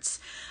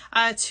hurts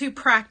to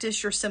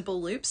practice your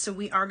simple loops. So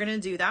we are going to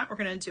do that. We're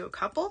going to do a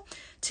couple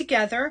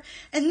together.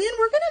 And then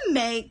we're going to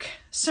make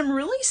some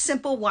really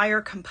simple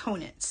wire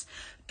components.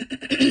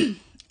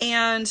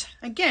 And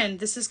again,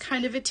 this is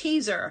kind of a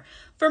teaser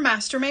for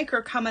Master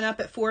Maker coming up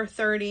at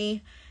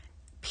 4:30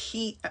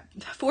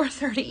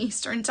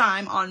 Eastern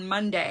time on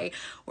Monday,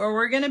 where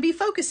we're going to be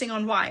focusing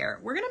on wire.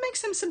 We're going to make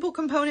some simple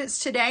components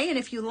today, and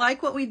if you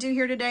like what we do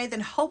here today, then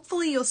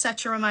hopefully you'll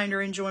set your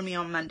reminder and join me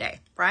on Monday,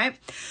 right?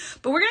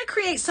 But we're going to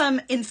create some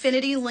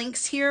infinity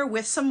links here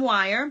with some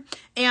wire,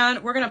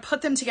 and we're going to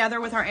put them together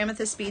with our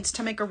amethyst beads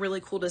to make a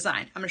really cool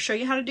design. I'm going to show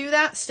you how to do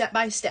that step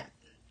by step.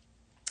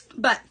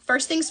 But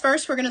first things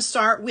first, we're going to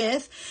start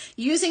with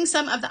using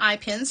some of the eye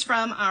pins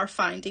from our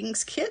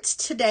findings kit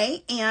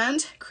today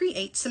and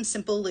create some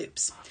simple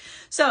loops.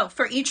 So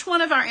for each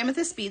one of our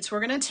amethyst beads,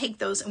 we're going to take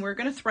those and we're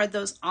going to thread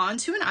those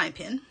onto an eye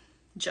pin,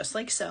 just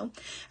like so.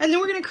 And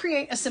then we're going to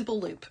create a simple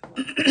loop.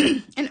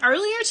 And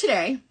earlier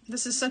today,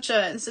 this is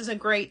a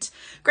great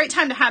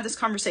time to have this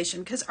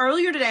conversation, because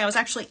earlier today I was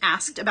actually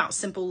asked about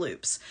simple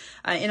loops.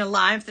 In a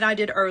live that I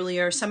did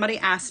earlier, somebody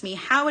asked me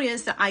how it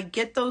is that I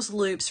get those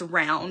loops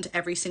round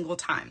every single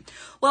time.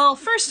 Well,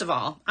 first of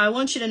all, I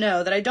want you to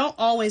know that I don't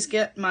always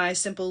get my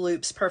simple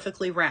loops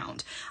perfectly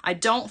round. I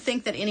don't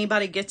think that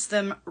anybody gets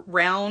them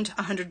round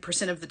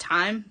 100% of the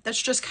time.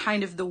 That's just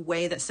kind of the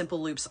way that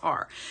simple loops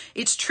are.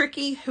 It's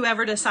tricky.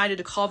 Whoever decided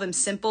to call them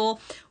simple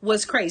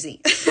was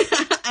crazy.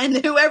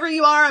 And whoever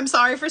you are, I'm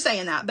sorry for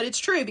saying that, but it's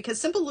true,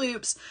 because simple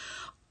loops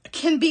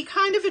can be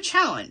kind of a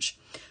challenge.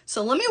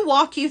 So let me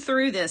walk you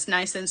through this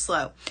nice and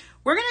slow.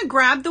 We're going to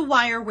grab the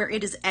wire where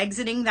it is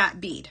exiting that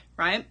bead,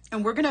 right?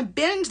 And we're going to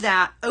bend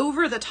that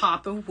over the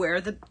top of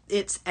where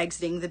it's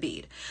exiting the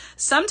bead.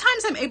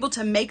 Sometimes I'm able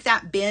to make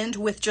that bend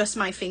with just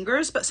my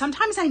fingers, but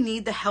sometimes I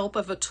need the help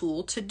of a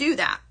tool to do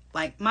that,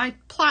 like my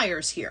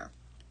pliers here.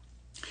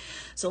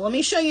 So let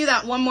me show you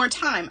that one more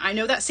time. I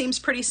know that seems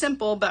pretty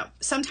simple, but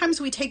sometimes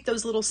we take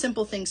those little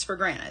simple things for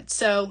granted.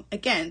 So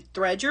again,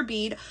 thread your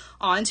bead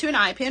onto an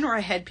eye pin or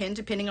a head pin,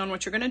 depending on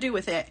what you're going to do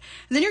with it.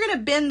 And then you're going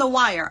to bend the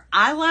wire.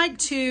 I like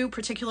to,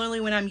 particularly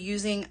when I'm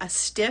using a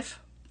stiff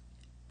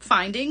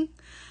finding,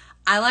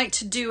 I like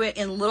to do it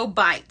in little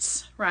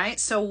bites, right?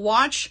 So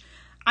watch,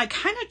 I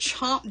kind of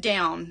chomp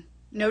down.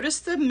 Notice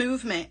the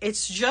movement.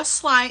 It's just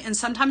slight, and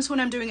sometimes when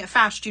I'm doing it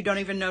fast, you don't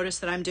even notice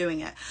that I'm doing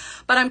it.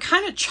 But I'm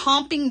kind of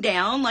chomping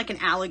down like an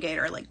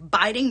alligator, like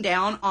biting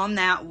down on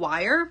that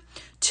wire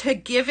to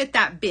give it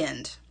that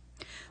bend.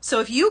 So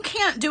if you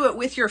can't do it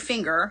with your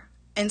finger,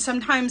 and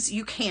sometimes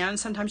you can,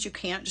 sometimes you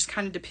can't, just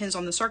kind of depends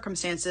on the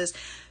circumstances,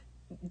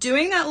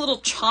 doing that little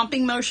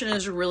chomping motion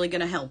is really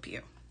going to help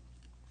you.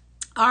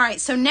 All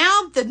right, so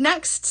now the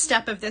next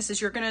step of this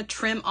is you're going to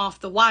trim off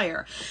the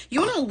wire.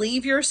 You want to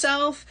leave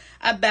yourself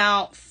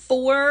about a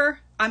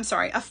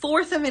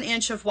fourth of an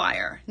inch of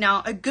wire.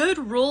 Now, a good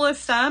rule of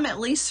thumb, at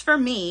least for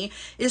me,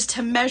 is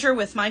to measure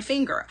with my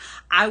finger.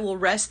 I will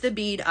rest the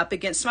bead up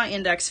against my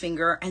index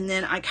finger, and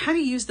then I kind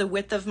of use the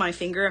width of my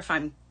finger if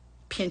I'm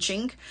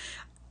pinching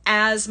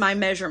as my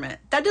measurement.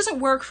 That doesn't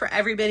work for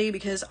everybody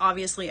because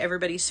obviously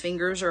everybody's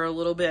fingers are a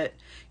little bit,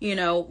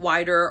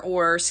 wider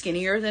or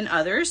skinnier than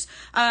others.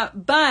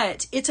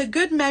 But it's a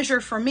good measure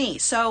for me.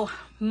 So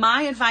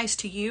my advice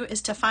to you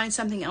is to find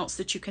something else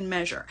that you can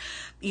measure.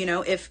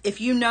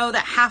 If you know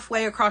that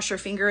halfway across your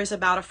finger is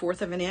about a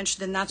fourth of an inch,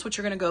 then that's what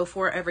you're going to go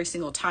for every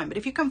single time. But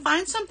if you can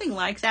find something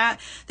like that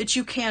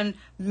you can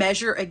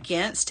measure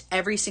against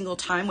every single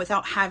time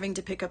without having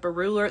to pick up a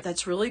ruler,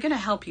 that's really going to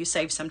help you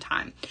save some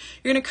time.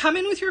 You're going to come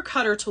in with your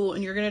cutter tool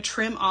and you're going to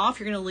trim off.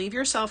 You're going to leave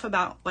yourself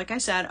about, like I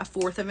said, a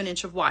fourth of an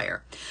inch of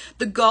wire.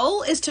 The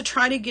goal is to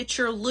try to get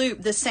your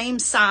loop the same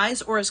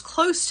size or as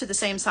close to the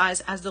same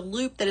size as the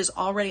loop that is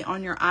already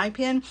on your eye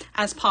pin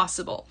as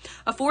possible.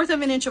 A fourth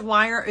of an inch of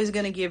wire is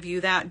going to give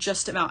you that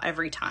just about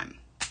every time,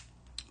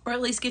 or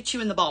at least get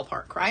you in the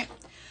ballpark, right?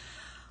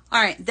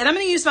 All right, then I'm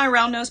going to use my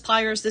round nose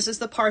pliers. This is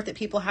the part that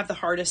people have the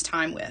hardest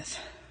time with.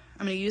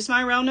 I'm going to use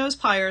my round nose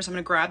pliers. I'm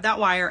going to grab that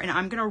wire and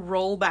I'm going to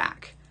roll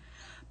back.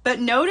 But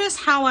notice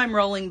how I'm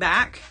rolling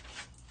back.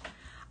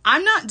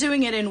 I'm not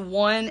doing it in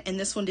one, and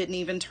this one didn't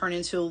even turn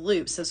into a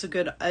loop. So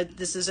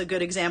this is a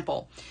good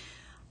example.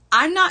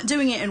 I'm not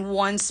doing it in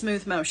one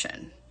smooth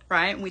motion,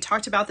 right? We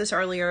talked about this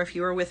earlier if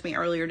you were with me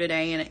earlier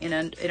today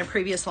in a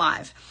previous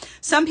live.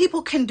 Some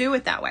people can do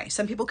it that way.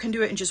 Some people can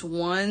do it in just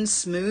one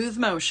smooth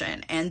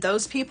motion, and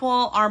those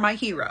people are my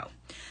hero.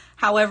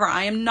 However,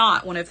 I am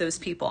not one of those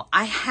people.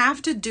 I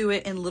have to do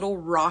it in little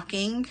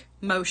rocking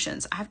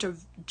motions. I have to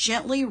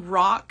gently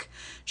rock,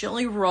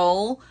 gently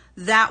roll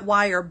that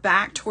wire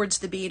back towards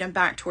the bead and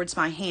back towards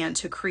my hand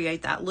to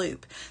create that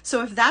loop.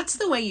 So if that's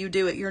the way you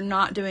do it, you're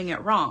not doing it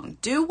wrong.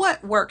 Do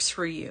what works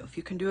for you. If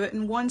you can do it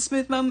in one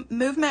smooth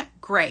movement,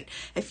 great.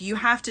 If you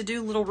have to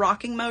do little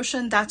rocking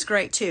motion, that's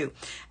great too.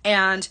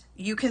 And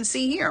you can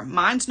see here,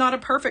 mine's not a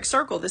perfect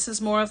circle. This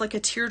is more of like a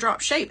teardrop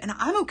shape. And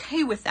I'm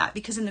okay with that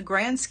because in the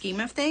grand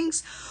scheme of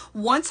things,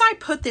 once I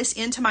put this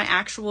into my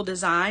actual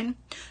design,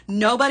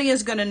 nobody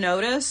is going to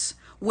notice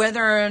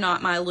whether or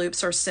not my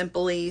loops are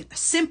simply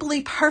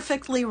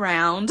perfectly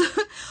round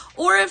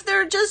or if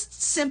they're just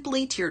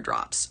simply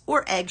teardrops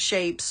or egg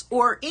shapes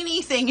or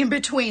anything in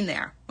between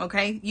there.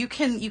 Okay, you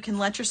can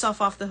let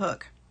yourself off the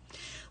hook.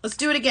 Let's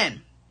do it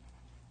again.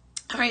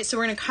 All right, so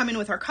we're going to come in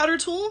with our cutter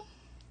tool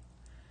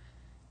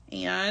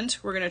and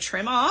we're going to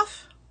trim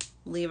off,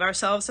 leave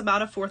ourselves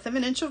about a fourth of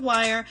an inch of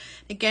wire.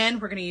 Again,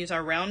 we're going to use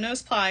our round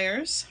nose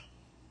pliers.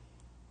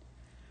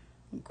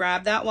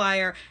 Grab that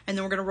wire and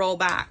then we're going to roll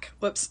back.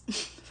 Whoops,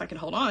 if I can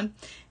hold on.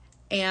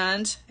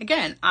 And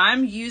again,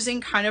 I'm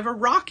using kind of a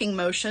rocking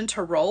motion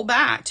to roll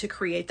back to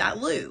create that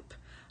loop.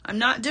 I'm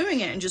not doing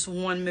it in just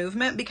one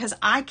movement because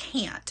I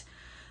can't.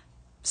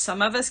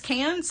 Some of us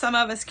can, some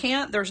of us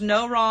can't. There's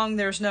no wrong,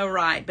 there's no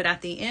right. But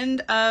at the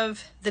end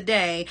of the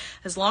day,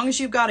 as long as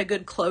you've got a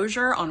good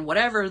closure on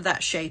whatever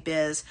that shape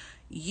is,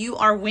 you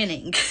are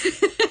winning.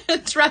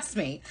 Trust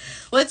me.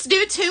 Let's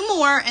do two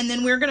more and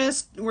then we're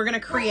gonna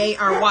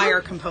create our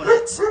wire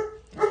components.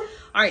 All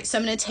right, so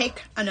I'm gonna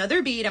take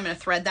another bead. I'm gonna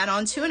thread that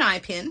onto an eye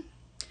pin.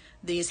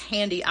 These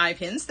handy eye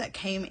pins that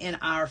came in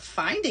our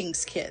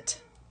findings kit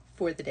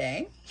for the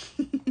day.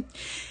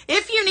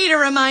 If you need a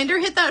reminder,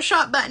 hit that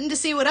shop button to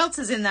see what else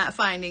is in that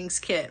findings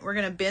kit. We're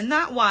gonna bend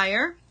that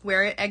wire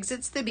where it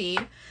exits the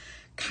bead,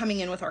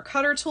 coming in with our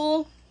cutter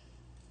tool,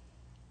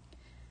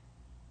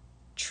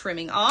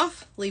 trimming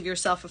off, leave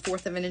yourself a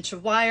fourth of an inch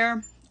of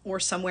wire or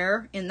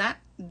somewhere in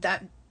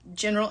that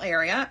general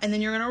area, and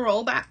then you're going to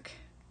roll back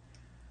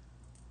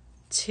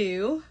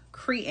to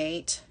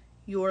create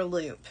your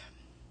loop.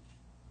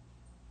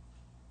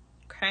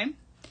 Okay,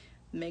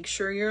 make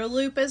sure your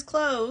loop is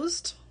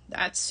closed.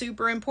 That's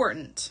super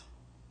important.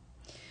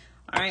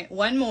 All right,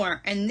 one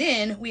more, and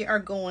then we are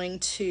going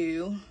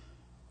to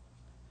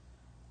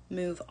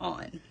move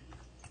on.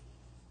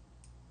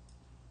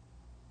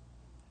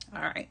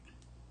 All right.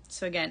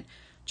 So again,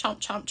 chomp,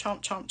 chomp,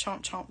 chomp, chomp,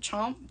 chomp, chomp,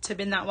 chomp to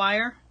bend that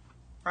wire,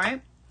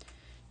 right?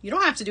 You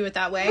don't have to do it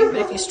that way, but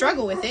if you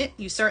struggle with it,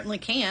 you certainly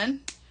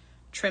can.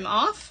 Trim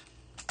off.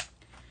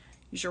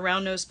 Use your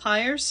round nose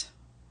pliers.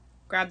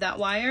 Grab that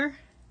wire.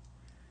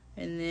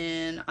 And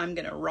then I'm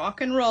going to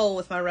rock and roll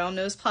with my round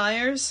nose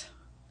pliers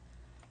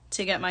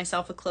to get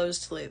myself a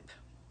closed loop.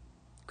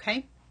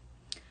 Okay?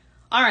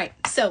 All right,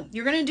 so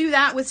you're going to do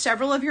that with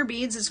several of your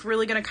beads. It's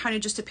really going to kind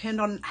of just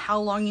depend on how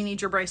long you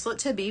need your bracelet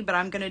to be, but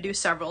I'm going to do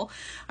several.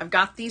 I've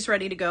got these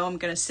ready to go. I'm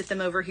going to sit them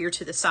over here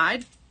to the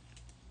side.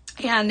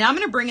 And now I'm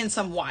going to bring in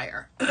some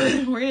wire.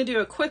 We're going to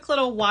do a quick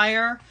little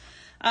wire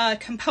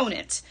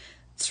component.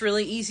 It's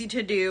really easy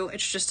to do.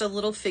 It's just a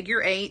little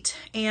figure 8.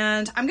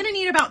 And I'm going to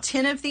need about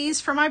 10 of these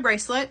for my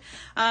bracelet.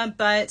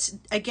 But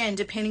again,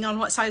 depending on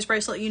what size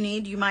bracelet you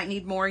need, you might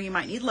need more, you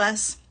might need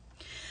less.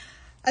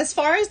 As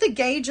far as the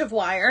gauge of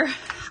wire,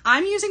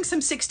 I'm using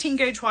some 16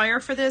 gauge wire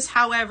for this.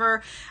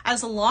 However,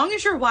 as long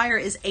as your wire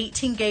is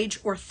 18 gauge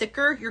or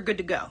thicker, you're good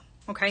to go.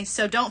 Okay,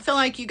 so don't feel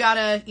like you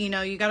gotta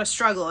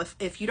struggle.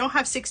 If you don't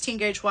have 16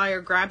 gauge wire,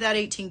 grab that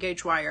 18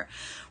 gauge wire.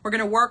 We're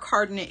gonna work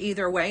harden it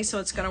either way, so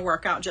it's gonna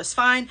work out just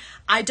fine.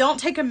 I don't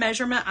take a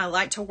measurement. I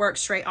like to work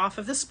straight off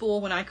of the spool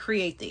when I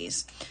create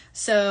these.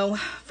 So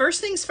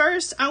first things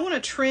first, I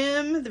wanna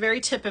trim the very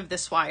tip of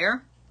this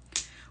wire.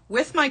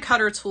 With my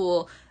cutter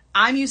tool,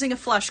 I'm using a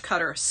flush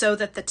cutter so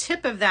that the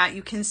tip of that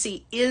you can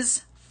see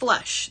is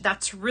flush.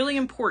 That's really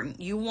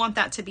important. You want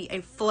that to be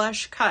a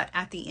flush cut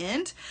at the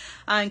end.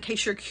 In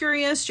case you're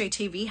curious,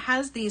 JTV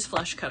has these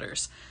flush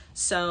cutters,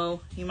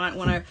 so you might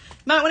want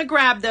to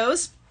grab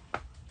those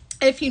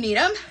if you need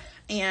them.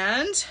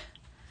 And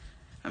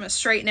I'm going to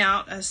straighten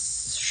out a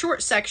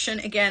short section.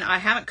 Again, I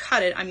haven't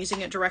cut it. I'm using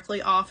it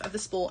directly off of the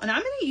spool, and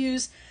I'm going to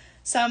use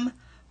some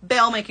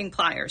bail making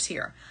pliers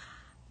here.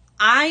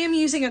 I am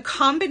using a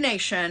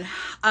combination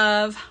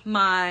of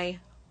my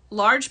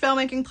large bail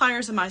making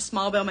pliers and my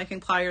small bail making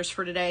pliers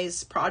for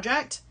today's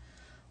project.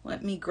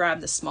 Let me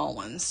grab the small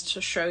ones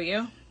to show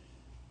you.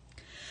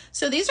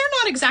 So these are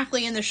not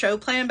exactly in the show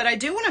plan, but I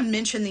do want to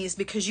mention these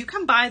because you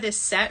can buy this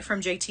set from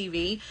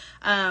JTV.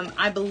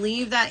 I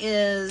believe that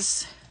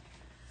is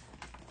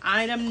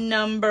item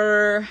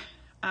number,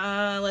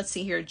 let's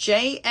see here,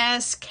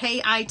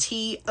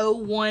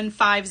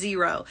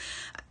 JSKIT0150.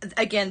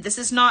 Again, this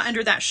is not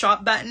under that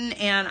shop button,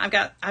 and I've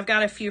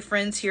got a few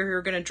friends here who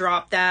are going to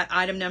drop that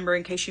item number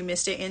in case you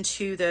missed it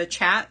into the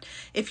chat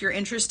if you're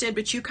interested.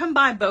 But you can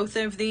buy both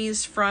of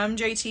these from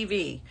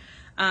JTV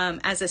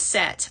as a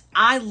set.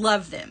 I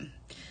love them.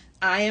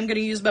 I am going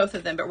to use both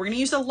of them, but we're going to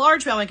use the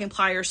large bail making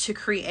pliers to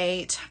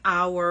create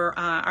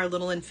our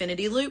little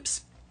infinity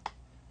loops.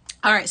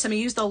 All right, so I'm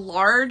going to use the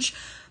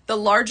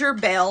larger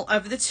bail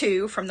of the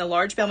two from the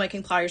large bail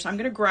making pliers. I'm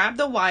going to grab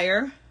the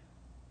wire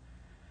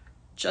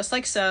just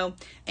like so,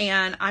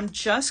 and I'm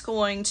just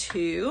going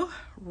to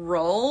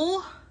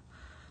roll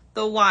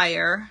the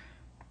wire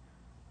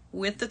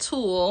with the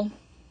tool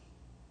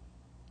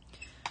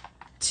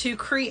to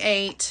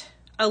create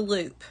a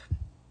loop.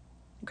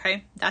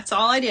 Okay, that's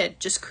all I did,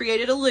 just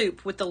created a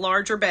loop with the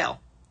larger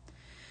bail.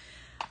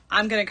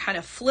 I'm going to kind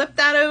of flip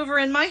that over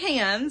in my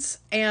hands,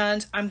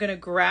 and I'm going to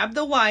grab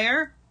the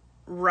wire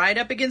right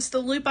up against the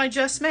loop I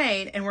just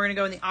made, and we're going to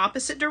go in the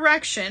opposite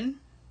direction.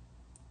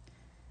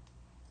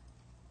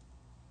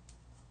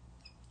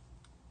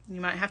 You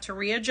might have to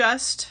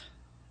readjust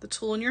the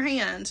tool in your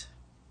hand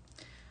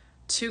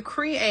to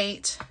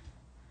create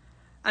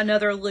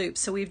another loop.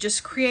 So we've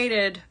just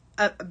created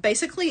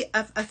basically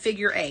a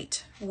figure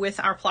 8 with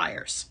our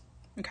pliers,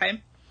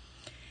 okay?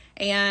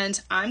 And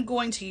I'm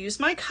going to use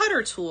my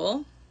cutter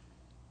tool,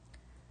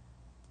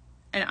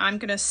 and I'm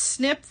going to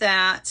snip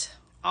that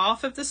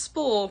off of the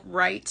spool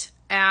right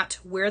at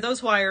where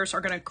those wires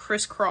are going to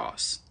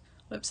crisscross.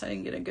 Whoops, I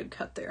didn't get a good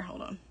cut there.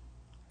 Hold on.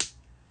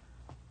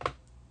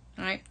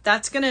 All right,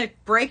 that's going to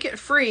break it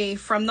free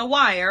from the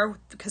wire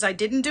because I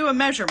didn't do a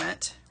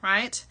measurement,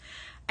 right?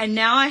 And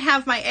now I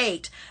have my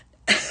 8.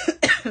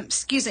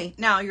 Excuse me.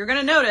 Now you're going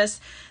to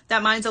notice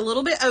that mine's a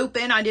little bit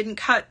open. I didn't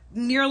cut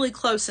nearly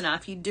close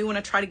enough. You do want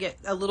to try to get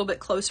a little bit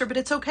closer, but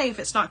it's okay if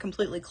it's not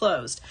completely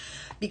closed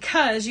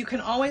because you can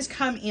always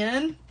come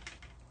in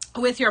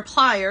with your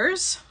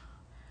pliers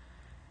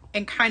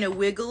and kind of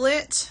wiggle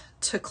it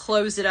to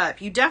close it up.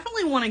 You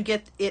definitely want to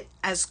get it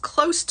as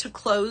close to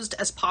closed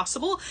as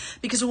possible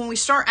because when we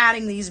start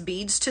adding these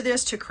beads to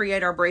this to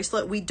create our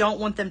bracelet, we don't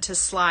want them to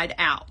slide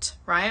out,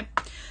 right?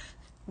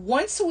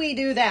 Once we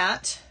do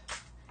that,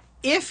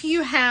 if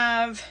you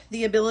have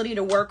the ability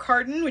to work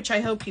harden, which I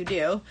hope you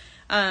do,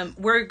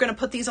 we're going to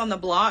put these on the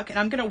block, and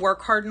I'm going to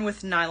work harden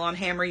with nylon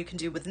hammer. You can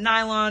do with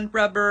nylon,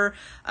 rubber,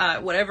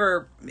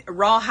 whatever,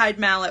 rawhide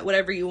mallet,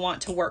 whatever you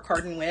want to work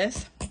harden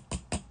with.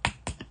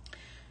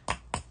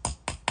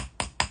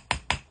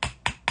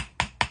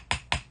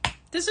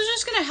 This is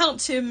just going to help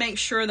to make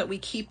sure that we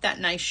keep that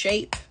nice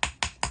shape.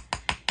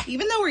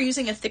 Even though we're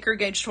using a thicker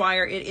gauged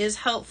wire, it is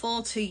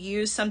helpful to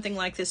use something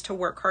like this to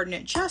work harden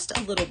it just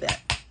a little bit.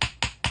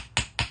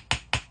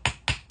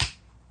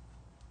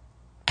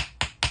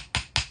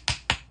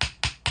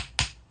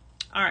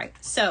 All right,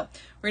 so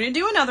we're gonna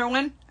do another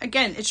one.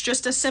 Again, it's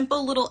just a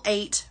simple little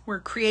 8. We're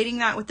creating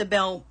that with the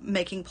bell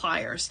making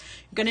pliers.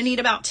 You're gonna need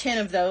about 10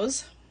 of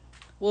those.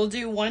 We'll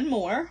do one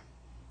more.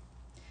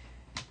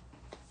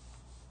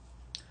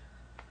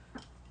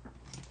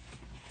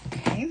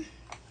 Okay.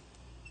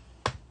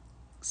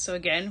 So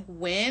again,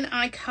 when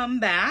I come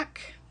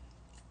back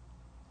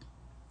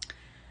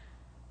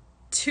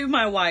to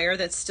my wire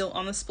that's still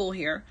on the spool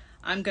here,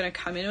 I'm going to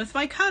come in with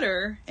my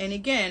cutter, and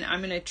again, I'm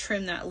going to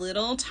trim that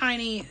little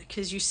tiny,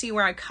 because you see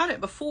where I cut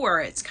it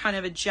before, it's kind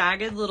of a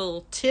jagged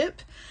little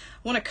tip.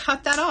 I want to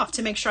cut that off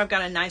to make sure I've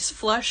got a nice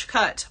flush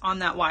cut on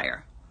that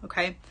wire,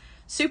 okay?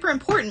 Super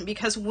important,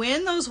 because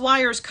when those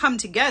wires come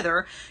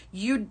together,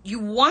 you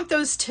want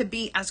those to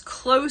be as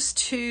close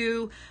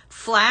to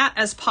flat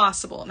as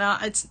possible. Now,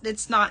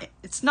 it's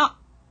not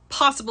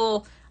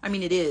possible. I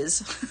mean, it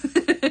is.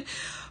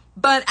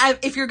 But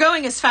if you're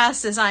going as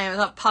fast as I am, it's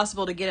not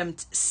possible to get them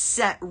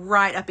set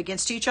right up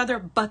against each other,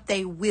 but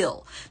they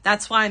will.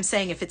 That's why I'm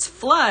saying if it's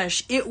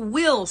flush, it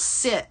will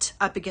sit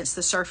up against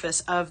the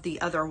surface of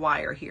the other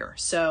wire here.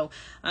 So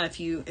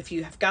if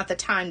you have got the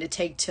time to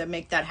take to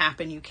make that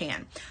happen, you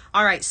can.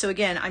 All right, so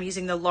again, I'm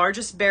using the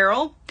largest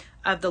barrel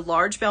of the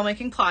large bell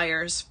making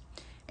pliers,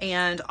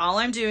 and all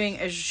I'm doing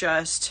is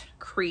just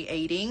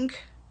creating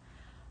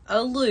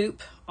a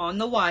loop on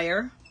the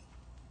wire,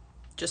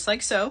 just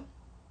like so.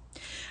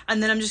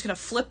 And then I'm just going to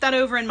flip that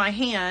over in my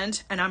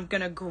hand, and I'm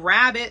going to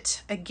grab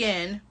it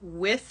again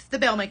with the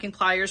bell making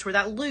pliers, where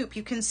that loop,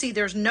 you can see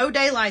there's no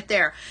daylight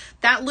there.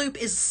 That loop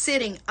is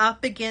sitting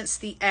up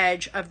against the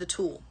edge of the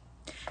tool.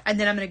 And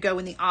then I'm going to go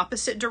in the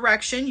opposite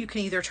direction. You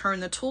can either turn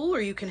the tool, or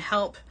you can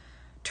help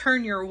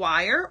turn your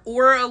wire,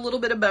 or a little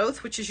bit of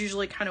both, which is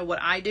usually kind of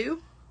what I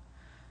do,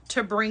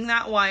 to bring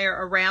that wire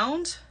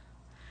around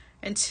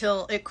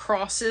until it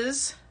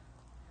crosses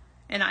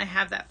and I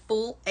have that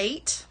full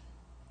 8.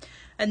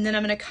 And then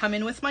I'm going to come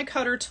in with my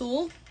cutter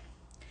tool.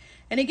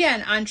 And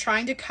again, I'm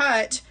trying to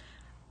cut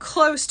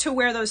close to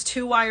where those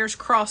two wires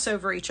cross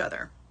over each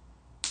other,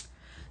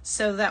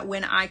 so that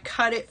when I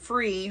cut it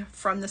free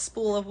from the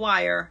spool of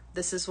wire,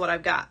 this is what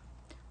I've got,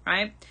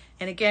 right?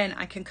 And again,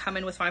 I can come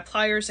in with my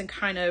pliers and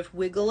kind of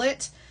wiggle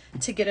it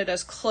to get it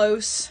as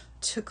close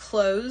to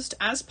closed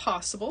as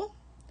possible.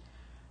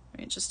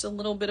 Right, just a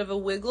little bit of a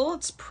wiggle.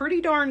 It's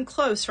pretty darn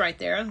close right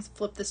there. Let's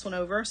flip this one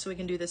over so we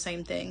can do the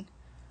same thing.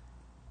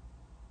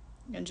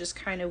 And just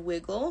kind of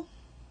wiggle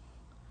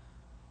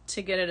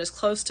to get it as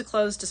close to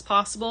closed as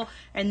possible.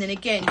 And then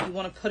again, you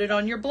want to put it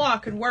on your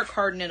block and work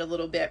harden it a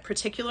little bit,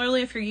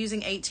 particularly if you're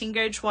using 18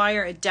 gauge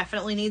wire. It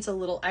definitely needs a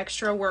little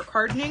extra work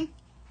hardening.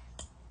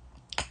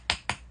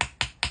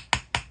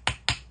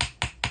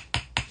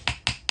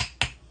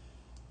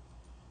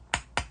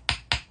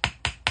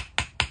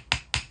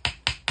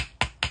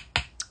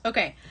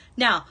 Okay,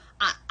 now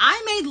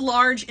I made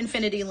large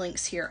infinity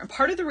links here, and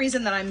part of the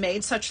reason that I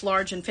made such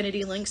large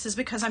infinity links is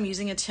because I'm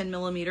using a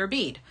 10mm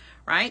bead,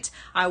 right?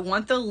 I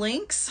want the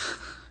links,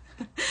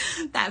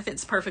 that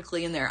fits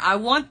perfectly in there. I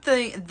want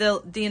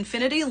the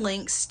infinity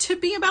links to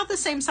be about the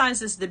same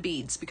size as the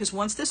beads, because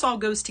once this all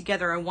goes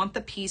together, I want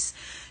the piece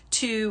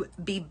to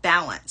be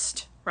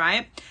balanced,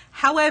 right?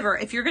 However,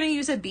 if you're going to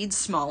use a bead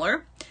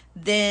smaller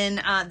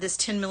than this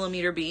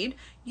 10mm bead,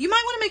 you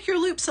might want to make your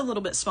loops a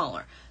little bit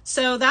smaller.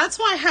 So that's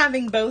why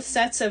having both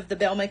sets of the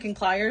bell making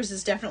pliers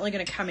is definitely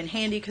going to come in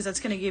handy, because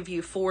that's going to give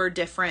you 4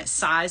 different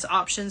size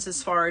options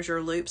as far as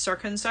your loops are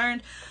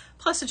concerned.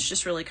 Plus, it's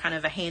just really kind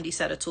of a handy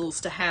set of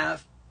tools to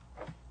have.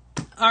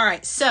 All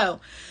right, so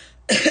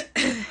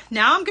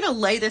now I'm going to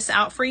lay this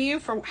out for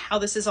you for how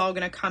this is all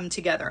going to come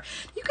together.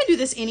 You can do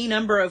this any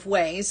number of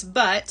ways,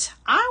 but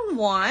I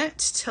want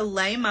to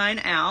lay mine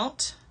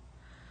out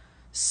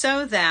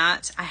so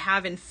that I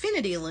have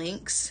infinity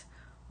links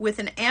with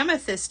an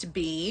amethyst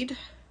bead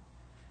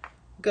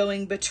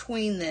going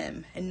between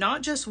them, and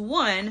not just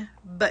 1,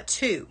 but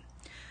 2.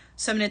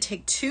 So I'm going to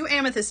take 2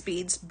 amethyst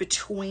beads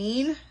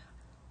between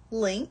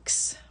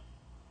links,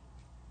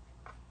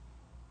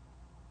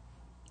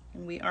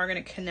 and we are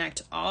going to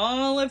connect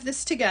all of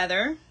this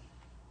together.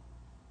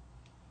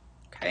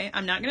 Okay,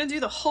 I'm not going to do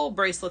the whole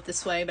bracelet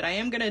this way, but I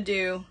am going to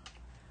do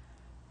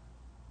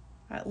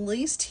at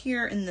least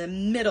here in the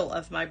middle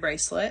of my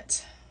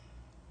bracelet.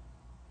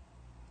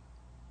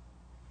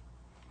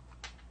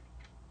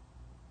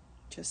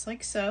 Just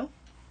like so,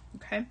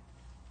 okay?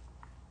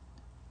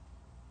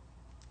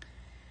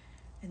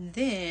 And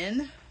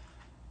then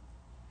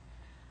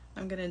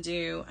I'm gonna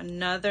do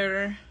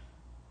another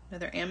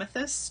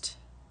amethyst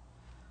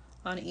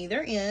on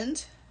either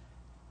end.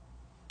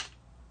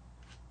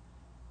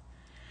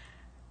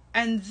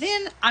 And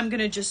then I'm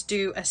gonna just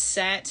do a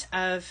set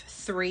of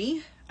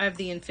 3 of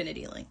the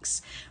infinity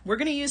links. We're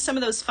gonna use some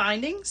of those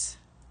findings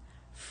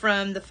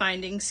from the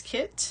findings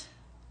kit.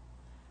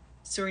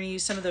 So we're gonna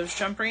use some of those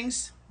jump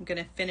rings. I'm going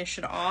to finish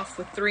it off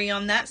with 3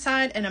 on that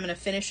side, and I'm going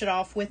to finish it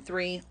off with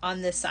 3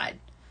 on this side.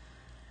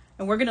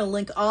 And we're going to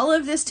link all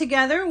of this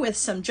together with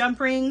some jump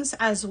rings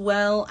as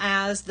well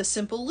as the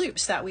simple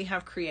loops that we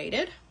have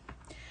created.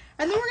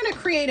 And then we're going to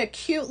create a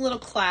cute little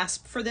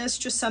clasp for this,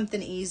 just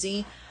something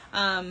easy.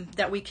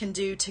 that we can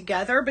do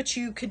together, but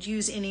you could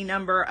use any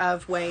number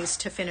of ways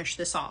to finish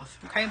this off.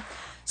 Okay,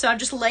 so I've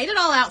just laid it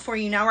all out for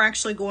you. Now we're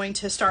actually going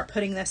to start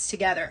putting this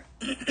together.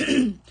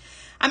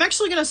 I'm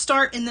actually going to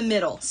start in the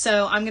middle.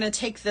 So I'm going to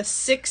take the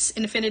 6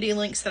 infinity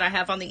links that I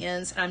have on the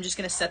ends, and I'm just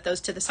going to set those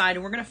to the side,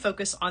 and we're going to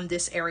focus on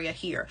this area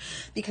here,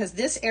 because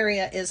this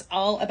area is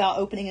all about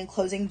opening and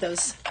closing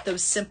those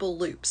simple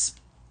loops.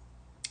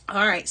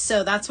 All right,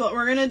 so that's what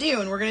we're going to do,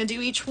 and we're going to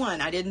do each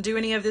one. I didn't do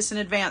any of this in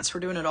advance. We're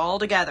doing it all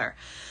together.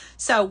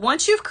 So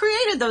once you've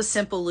created those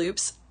simple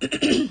loops,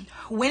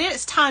 when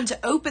it's time to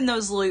open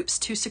those loops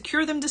to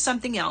secure them to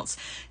something else,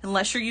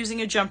 unless you're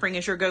using a jump ring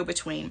as your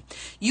go-between,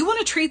 you want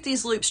to treat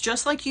these loops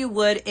just like you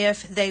would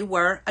if they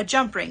were a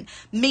jump ring,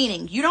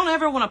 meaning you don't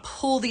ever want to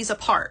pull these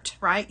apart,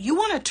 right? You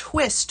want to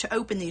twist to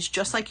open these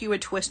just like you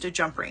would twist a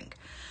jump ring,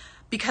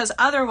 because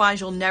otherwise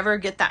you'll never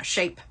get that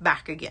shape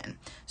back again.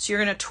 So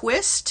you're going to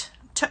twist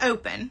to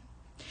open,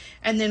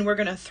 and then we're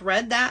going to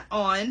thread that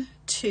on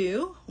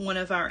to one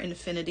of our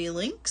infinity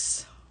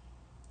links.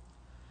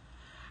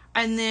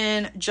 And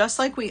then just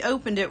like we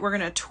opened it, we're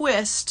going to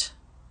twist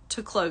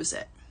to close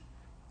it.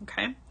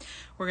 Okay,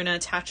 we're going to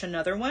attach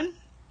another one.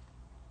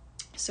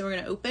 So we're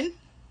going to open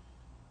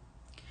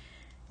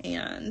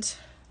and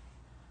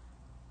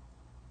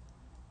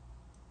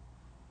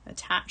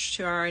attach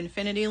to our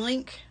infinity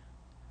link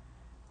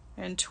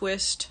and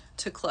twist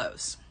to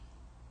close.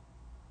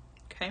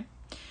 Okay,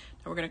 now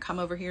we're going to come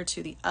over here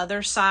to the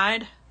other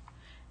side,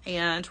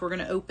 and we're going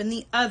to open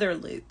the other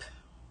loop.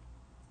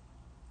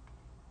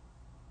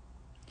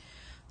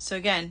 So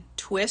again,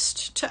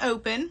 twist to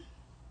open,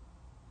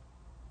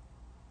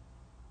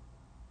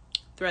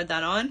 thread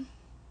that on,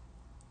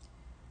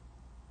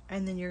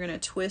 and then you're going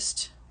to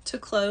twist to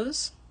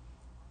close.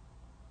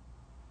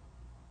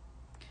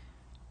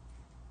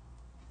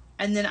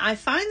 And then I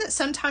find that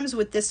sometimes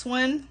with this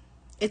one,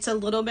 it's a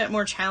little bit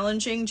more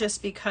challenging,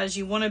 just because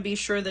you want to be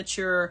sure that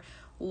your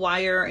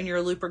wire and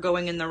your loop are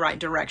going in the right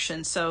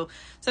direction. So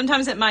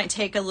sometimes it might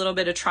take a little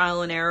bit of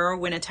trial and error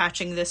when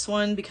attaching this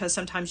one, because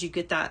sometimes you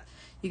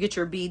get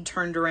your bead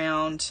turned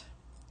around.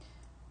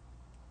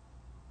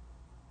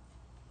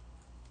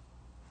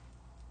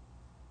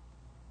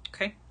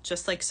 Okay,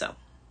 just like so.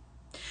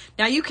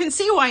 Now you can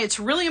see why it's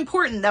really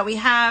important that we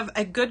have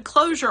a good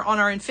closure on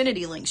our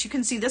infinity links. You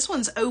can see this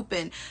one's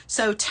open.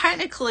 So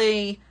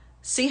technically,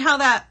 see how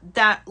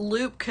that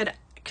loop could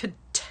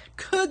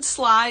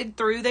slide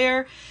through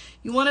there?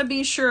 You want to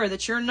be sure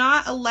that you're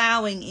not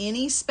allowing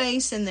any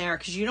space in there,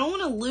 because you don't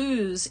want to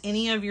lose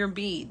any of your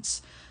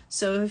beads.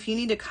 So if you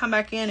need to come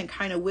back in and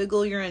kind of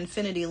wiggle your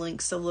infinity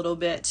links a little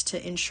bit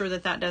to ensure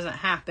that that doesn't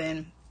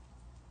happen,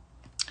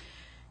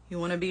 you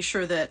want to be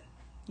sure that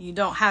you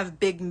don't have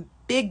big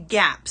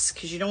gaps,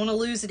 because you don't want to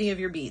lose any of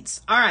your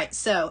beads. All right,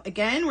 so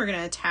again, we're going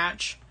to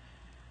attach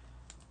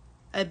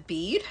a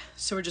bead.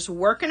 So we're just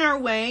working our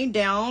way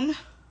down,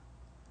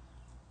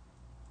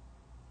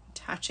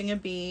 attaching a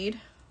bead,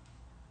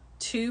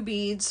 2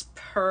 beads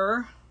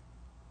per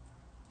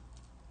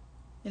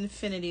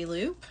infinity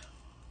loop.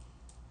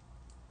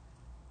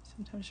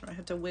 Sometimes you might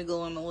have to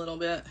wiggle them a little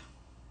bit.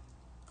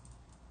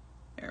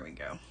 There we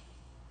go.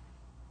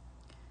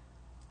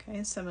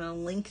 Okay, so I'm going to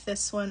link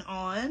this one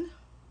on.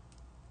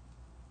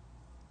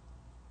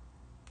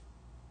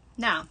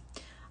 Now,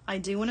 I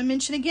do want to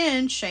mention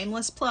again,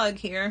 shameless plug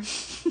here.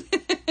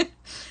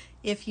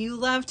 If you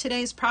love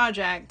today's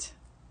project,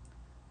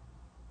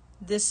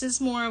 this is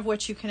more of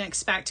what you can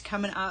expect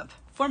coming up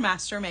for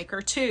Master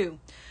Maker 2.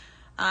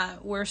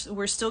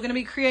 We're still going to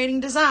be creating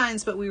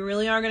designs, but we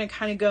really are going to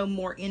kind of go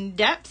more in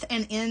depth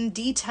and in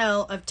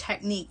detail of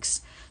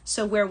techniques.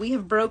 So where we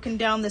have broken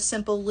down the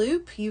simple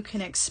loop, you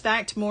can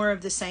expect more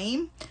of the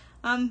same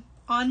on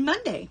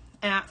Monday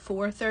at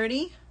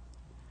 4:30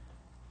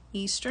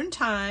 Eastern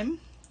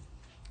Time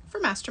for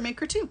Master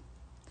Maker 2.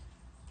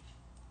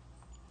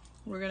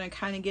 We're going to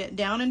kind of get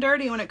down and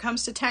dirty when it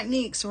comes to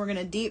techniques. We're going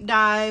to deep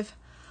dive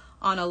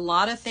on a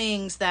lot of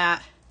things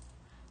that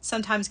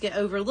sometimes get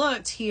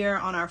overlooked here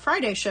on our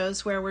Friday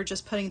shows, where we're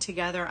just putting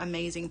together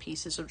amazing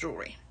pieces of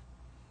jewelry.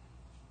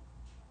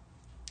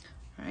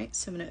 All right,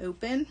 so I'm going to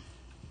open.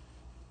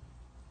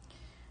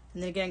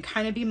 And then again,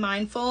 kind of be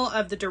mindful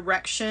of the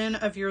direction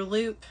of your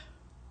loop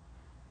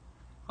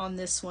on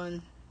this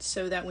one,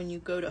 so that when you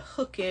go to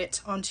hook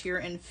it onto your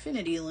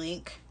infinity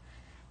link,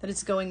 that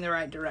it's going the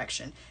right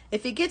direction.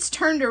 If it gets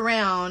turned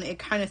around, it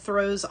kind of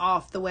throws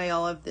off the way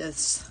all of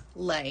this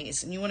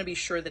lays, and you want to be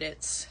sure that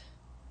it's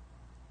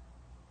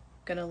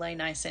gonna lay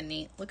nice and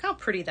neat. Look how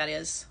pretty that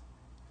is.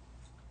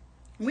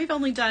 We've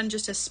only done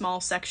just a small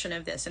section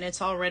of this, and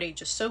it's already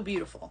just so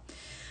beautiful.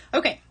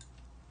 Okay,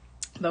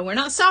 but we're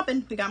not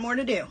stopping. We got more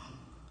to do.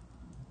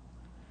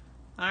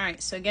 All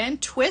right, so again,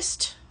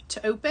 twist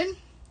to open.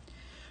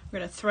 We're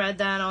gonna thread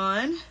that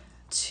on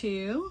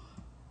to,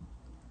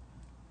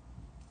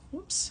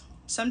 whoops.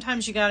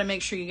 Sometimes you gotta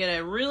make sure you get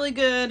a really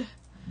good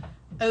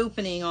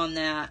opening on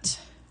that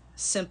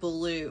simple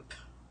loop.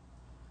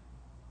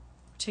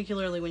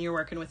 Particularly when you're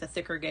working with a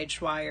thicker gauge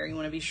wire, you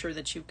want to be sure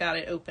that you've got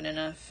it open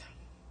enough.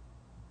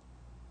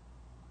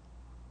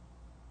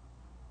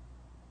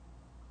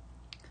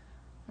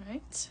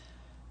 right.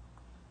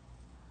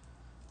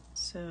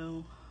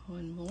 So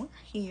one more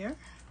here,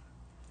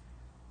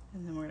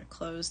 and then we're going to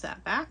close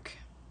that back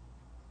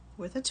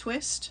with a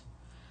twist.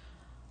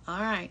 All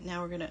right,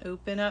 now we're going to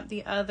open up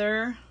the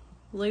other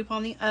loop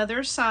on the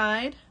other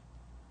side.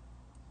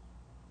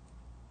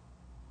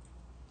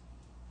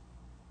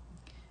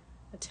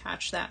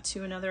 Attach that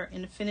to another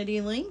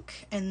infinity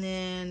link, and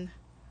then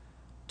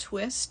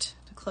twist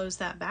to close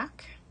that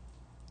back.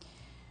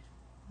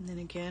 And then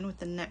again with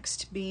the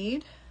next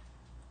bead,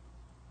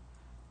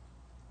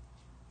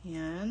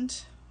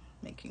 and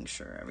making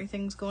sure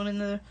everything's going in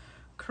the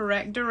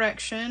correct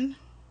direction.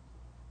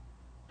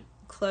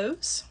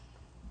 Close.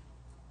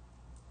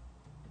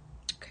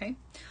 Okay.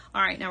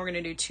 All right, now we're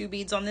going to do 2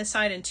 beads on this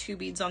side and 2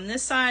 beads on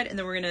this side, and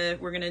then we're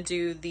going to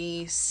do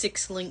the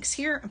 6 links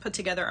here and put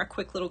together our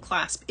quick little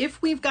clasp.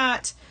 If we've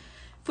got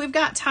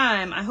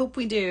time, I hope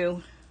we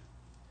do.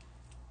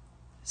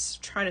 Let's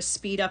try to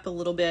speed up a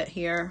little bit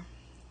here.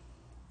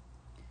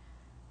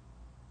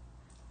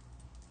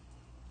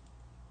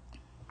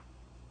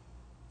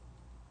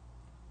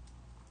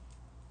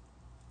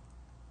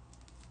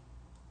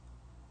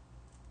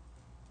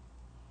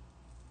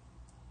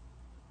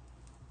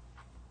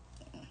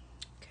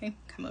 Okay,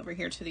 come over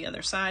here to the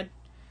other side.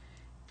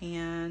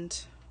 And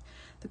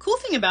the cool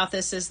thing about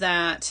this is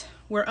that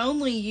we're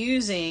only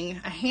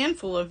using a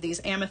handful of these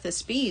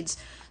amethyst beads.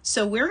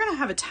 So we're going to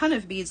have a ton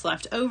of beads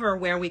left over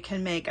where we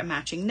can make a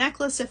matching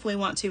necklace if we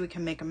want to. We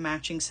can make a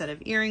matching set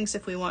of earrings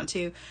if we want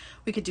to.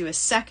 We could do a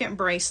second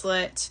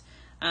bracelet,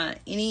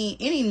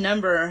 any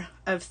number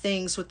of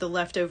things with the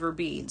leftover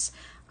beads.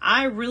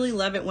 I really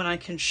love it when I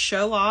can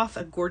show off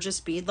a gorgeous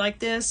bead like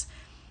this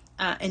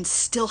and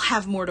still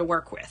have more to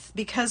work with,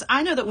 because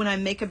I know that when I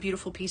make a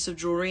beautiful piece of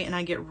jewelry and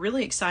I get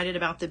really excited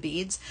about the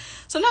beads,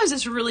 sometimes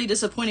it's really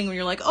disappointing when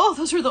you're like, oh,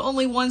 those are the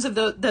only ones of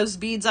those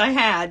beads I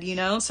had, you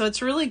know? So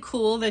it's really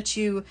cool that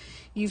you've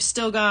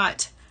still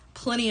got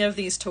plenty of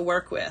these to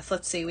work with.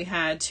 Let's see, we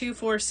had 2,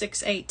 4,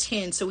 6, 8,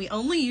 10. So we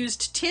only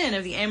used 10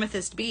 of the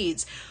amethyst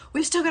beads.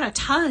 We've still got a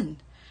ton,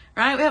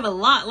 right? We have a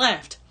lot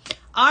left.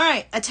 All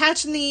right,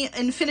 attaching the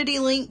infinity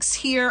links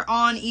here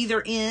on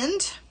either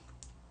end.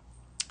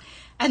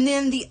 And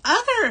then the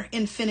other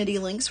infinity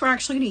links, we're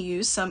actually going to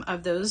use some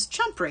of those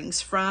jump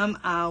rings from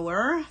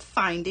our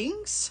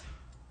findings.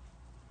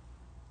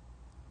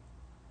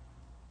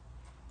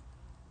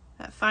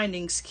 That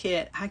findings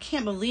kit, I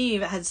can't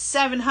believe it had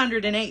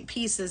 708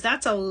 pieces.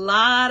 That's a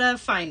lot of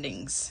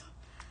findings.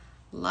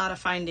 A lot of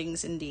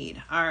findings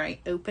indeed. All right,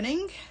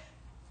 opening.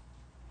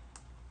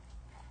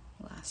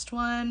 Last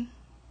one.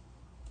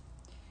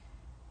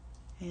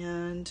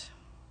 And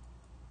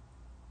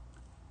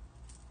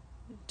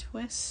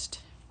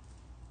twist.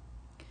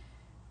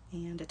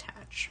 And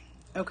attach.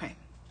 Okay,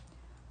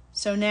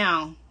 so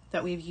now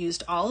that we've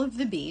used all of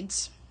the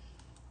beads,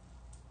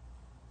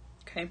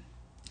 okay,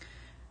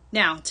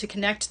 now to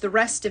connect the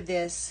rest of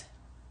this,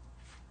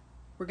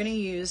 we're going to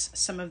use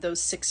some of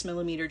those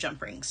 6mm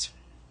jump rings.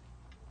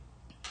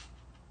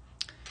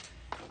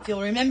 If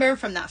you'll remember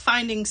from that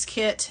findings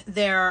kit,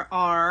 there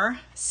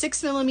are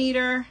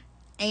 6mm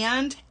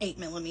and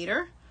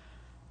 8mm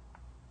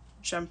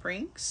jump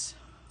rings.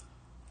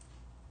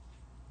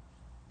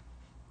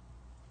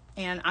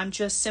 And I'm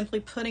just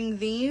simply putting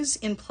these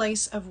in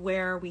place of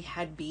where we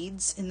had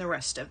beads in the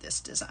rest of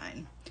this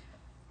design.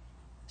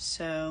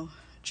 So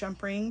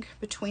jump ring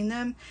between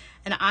them.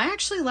 And I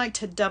actually like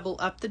to double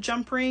up the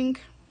jump ring.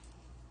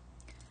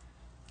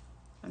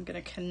 I'm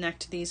going to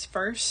connect these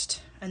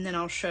first and then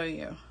I'll show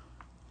you.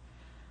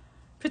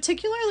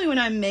 Particularly when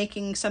I'm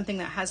making something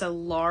that has a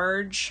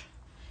large,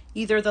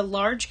 either the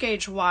large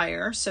gauge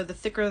wire, so the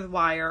thicker the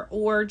wire,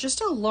 or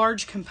just a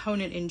large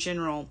component in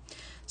general.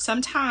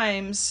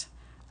 Sometimes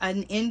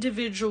an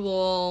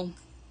individual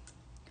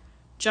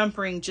jump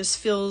ring just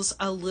feels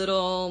a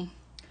little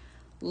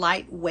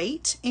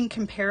lightweight in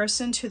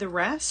comparison to the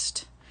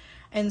rest.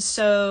 And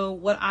so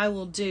what I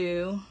will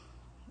do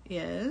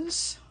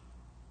is,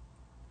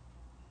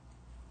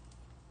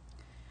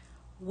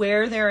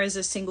 where there is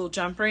a single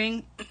jump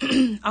ring,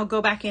 I'll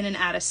go back in and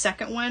add a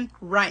second one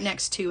right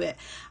next to it.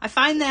 I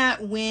find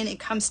that when it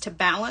comes to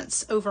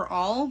balance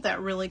overall,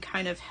 that really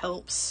kind of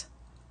helps.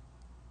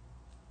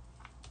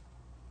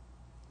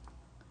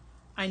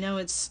 I know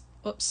it's,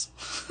 whoops,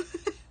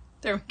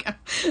 there we go.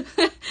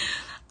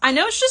 I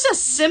know it's just a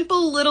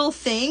simple little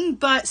thing,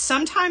 but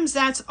sometimes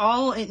that's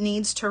all it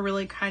needs to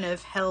really kind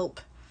of help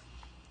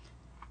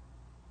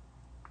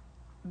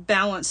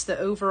balance the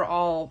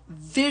overall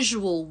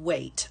visual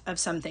weight of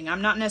something.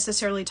 I'm not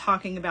necessarily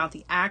talking about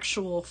the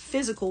actual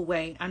physical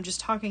weight. I'm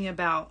just talking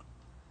about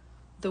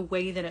the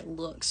way that it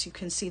looks. You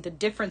can see the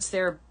difference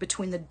there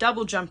between the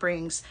double jump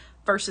rings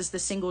versus the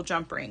single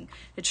jump ring.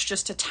 It's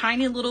just a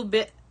tiny little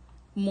bit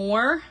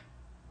more,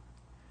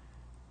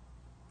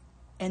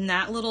 and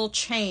that little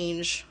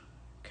change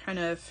kind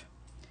of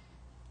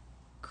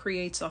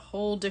creates a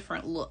whole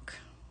different look.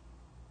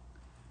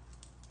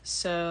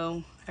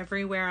 So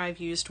everywhere I've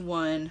used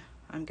one,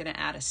 I'm going to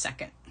add a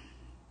second.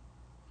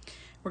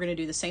 We're going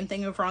to do the same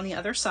thing over on the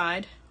other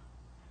side.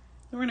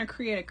 We're going to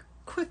create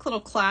quick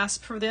little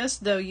clasp for this,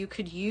 though you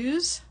could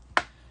use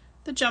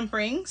the jump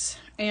rings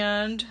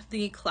and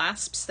the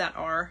clasps that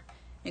are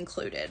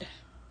included.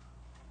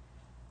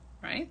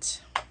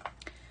 Right?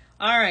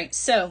 All right,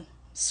 so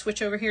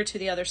switch over here to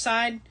the other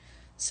side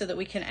so that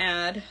we can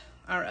add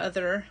our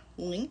other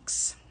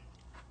links.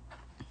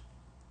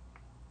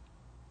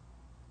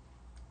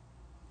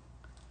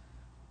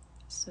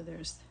 So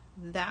there's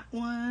that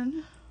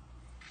one.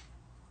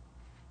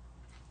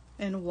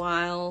 And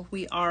while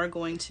we are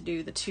going to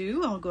do the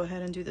two, I'll go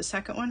ahead and do the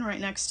second one right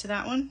next to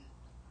that one.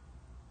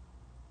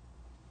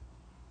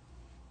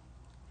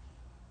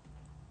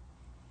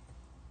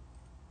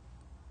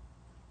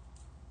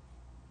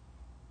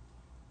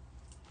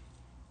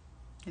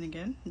 And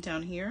again,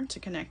 down here to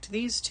connect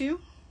these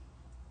two.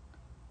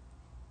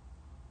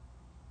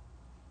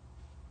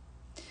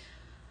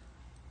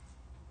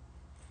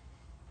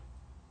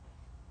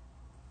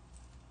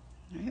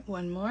 All right,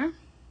 one more.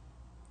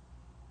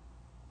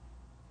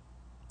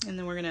 And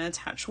then we're going to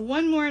attach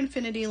one more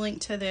infinity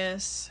link to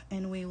this,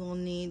 and we will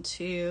need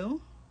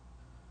to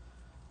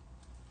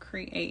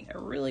create a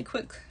really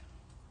quick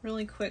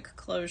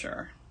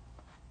closure.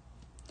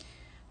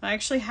 I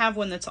actually have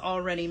one that's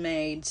already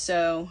made,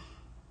 so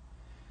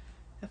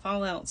if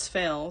all else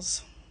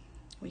fails,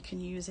 we can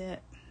use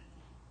it.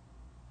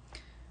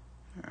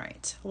 All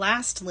right,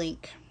 last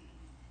link.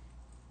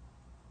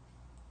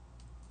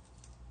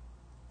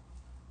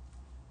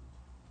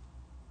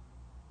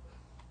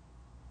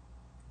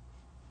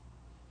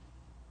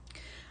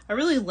 I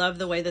really love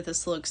the way that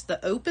this looks.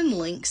 The open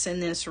links in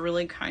this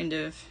really kind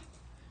of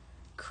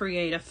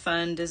create a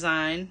fun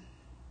design.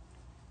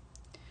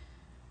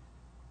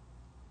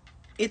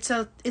 It's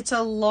a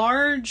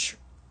large,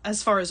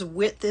 as far as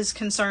width is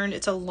concerned,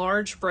 it's a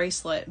large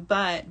bracelet,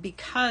 but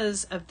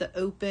because of the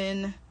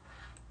open,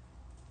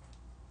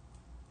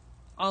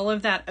 all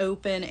of that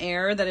open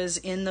air that is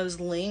in those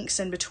links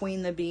and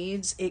between the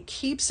beads, it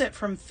keeps it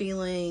from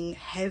feeling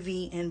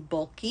heavy and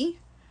bulky.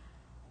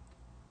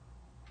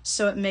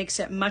 So it makes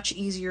it much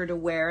easier to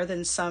wear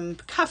than some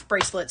cuff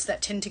bracelets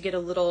that tend to get a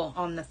little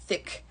on the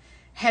thick,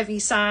 heavy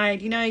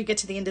side. You know, you get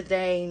to the end of the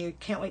day and you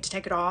can't wait to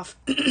take it off.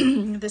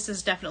 This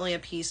is definitely a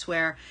piece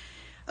where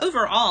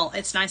overall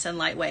it's nice and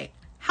lightweight.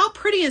 How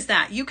pretty is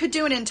that? You could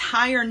do an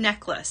entire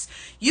necklace.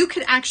 You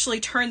could actually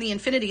turn the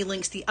infinity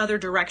links the other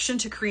direction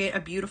to create a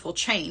beautiful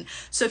chain.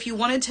 So if you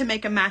wanted to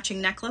make a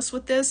matching necklace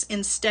with this,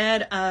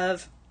 instead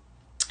of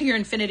your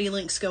infinity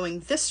links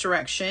going this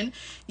direction,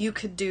 you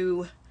could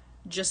do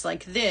just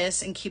like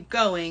this and keep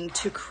going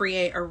to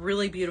create a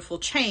really beautiful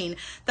chain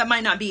that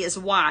might not be as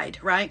wide,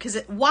 right? Because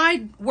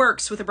wide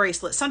works with a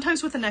bracelet.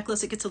 Sometimes with a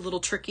necklace it gets a little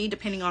tricky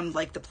depending on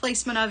like the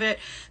placement of it.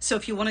 So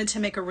if you wanted to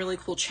make a really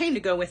cool chain to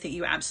go with it,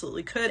 you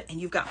absolutely could, and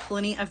you've got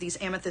plenty of these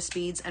amethyst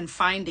beads and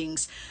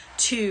findings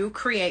to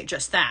create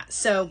just that.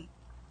 So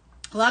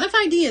a lot of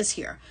ideas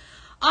here.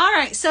 All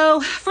right, so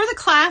for the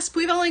clasp,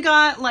 we've only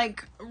got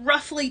like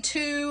roughly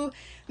 2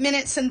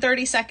 minutes and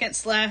 30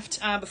 seconds left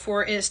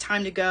before it is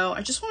time to go.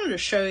 I just wanted to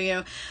show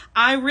you,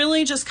 I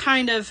really just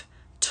kind of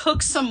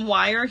took some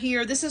wire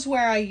here. This is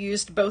where I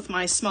used both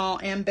my small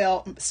and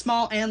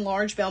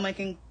large bell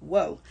making,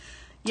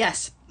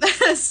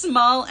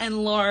 small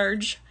and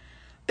large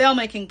bell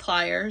making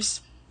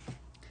pliers.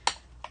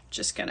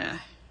 Just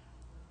gonna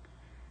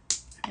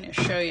kind of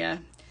show you.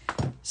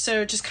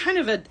 So just kind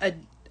of a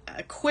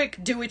quick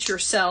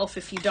do-it-yourself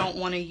if you don't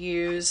want to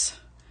use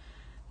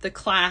the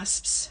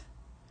clasps,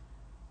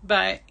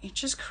 but you're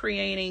just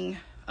creating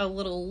a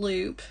little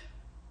loop,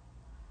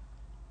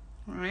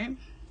 all right?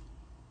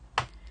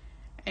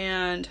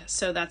 And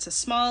so that's a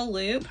small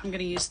loop. I'm going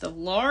to use the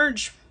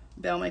large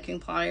bell making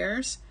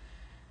pliers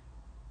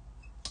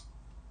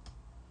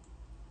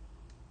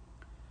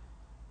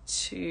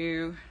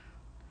to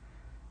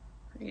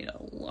create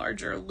a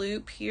larger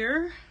loop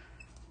here,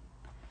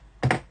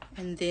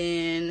 and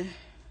then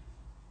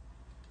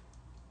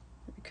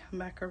come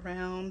back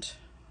around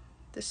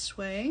this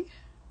way.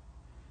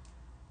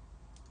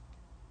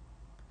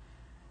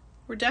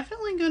 We're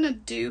definitely going to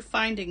do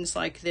findings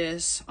like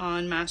this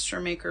on Master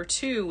Maker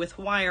 2 with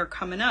wire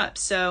coming up.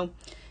 So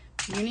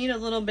if you need a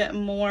little bit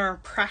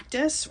more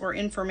practice or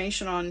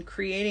information on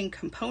creating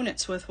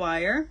components with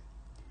wire,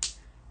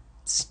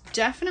 it's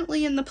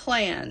definitely in the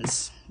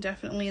plans.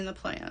 Definitely in the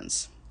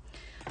plans.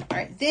 All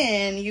right,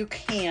 then you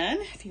can,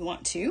 if you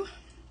want to,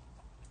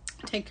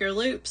 take your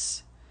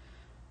loops,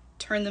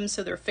 turn them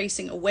so they're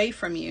facing away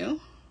from you.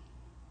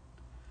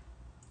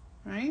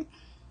 Right?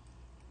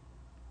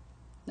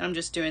 I'm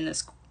just doing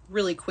this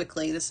really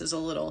quickly. This is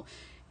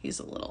he's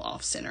a little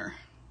off center.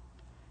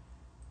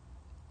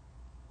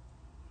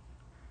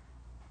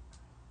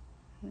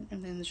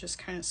 And then just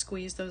kind of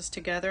squeeze those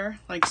together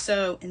like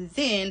so. And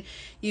then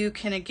you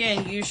can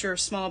again use your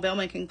small bell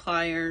making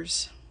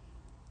pliers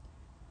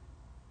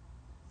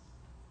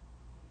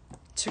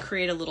to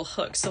create a little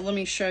hook. So let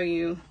me show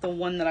you the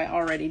one that I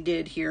already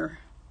did here.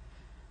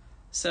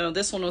 So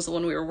this one was the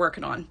one we were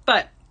working on,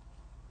 but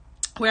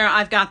where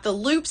I've got the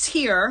loops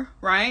here,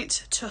 right,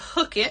 to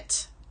hook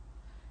it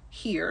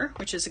here,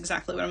 which is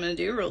exactly what I'm going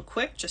to do real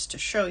quick just to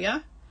show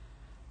you.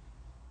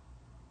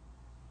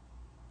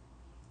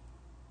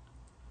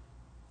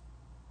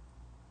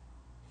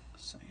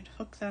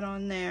 hook that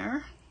on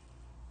there.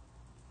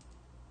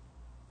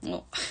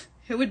 Well,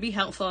 it would be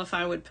helpful if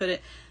I would put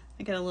it,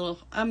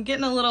 I'm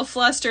getting a little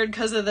flustered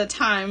because of the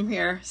time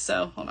here.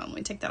 So hold on, let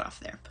me take that off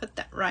there. Put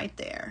that right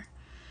there.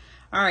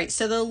 All right,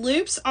 so the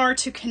loops are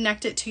to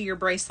connect it to your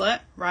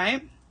bracelet,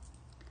 right?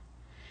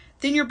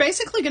 Then you're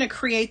basically going to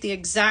create the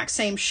exact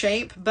same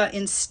shape, but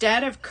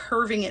instead of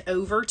curving it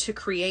over to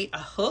create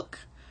a hook,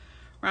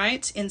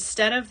 right?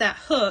 Instead of that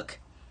hook,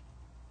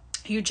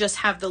 you just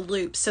have the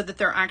loop so that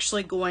they're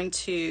actually going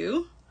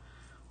to,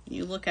 when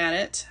you look at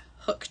it,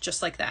 hook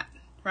just like that,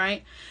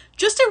 right?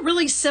 Just a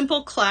really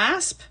simple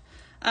clasp.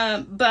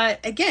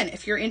 But again,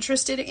 if you're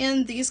interested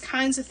in these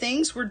kinds of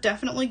things, we're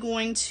definitely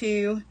going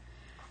to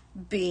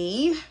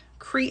be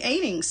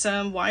creating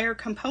some wire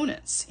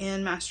components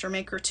in Master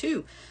Maker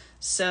 2.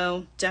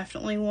 So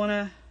definitely want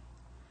to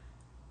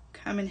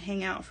come and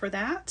hang out for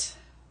that.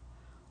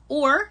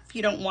 Or if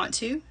you don't want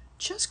to,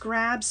 just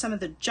grab some of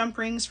the jump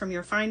rings from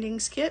your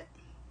findings kit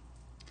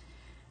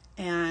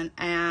and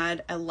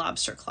add a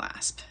lobster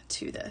clasp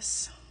to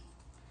this.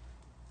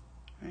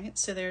 All right,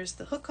 so there's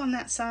the hook on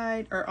that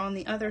side, or on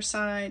the other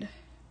side.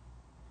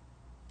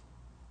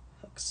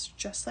 Hooks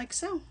just like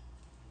so.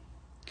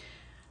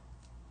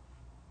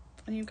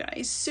 And you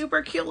guys,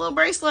 super cute little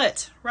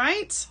bracelet,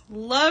 right?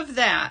 Love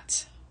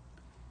that.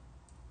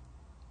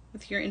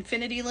 With your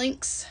infinity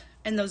links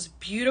and those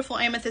beautiful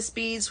amethyst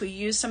beads. We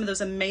used some of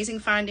those amazing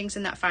findings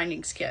in that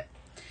findings kit.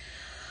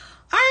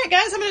 All right,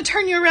 guys, I'm going to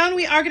turn you around.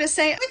 We are going to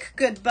say a quick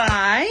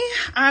goodbye.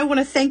 I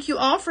want to thank you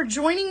all for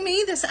joining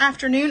me this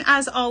afternoon.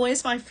 As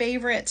always, my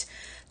favorite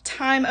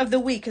time of the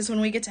week is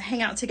when we get to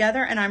hang out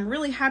together, and I'm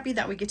really happy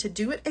that we get to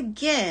do it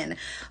again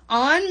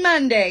on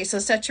Monday. So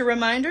set your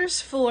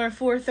reminders for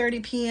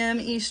 4:30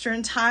 p.m.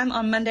 Eastern time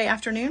on Monday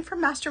afternoon for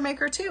Master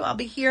Maker 2. I'll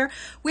be here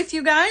with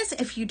you guys.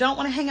 If you don't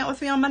want to hang out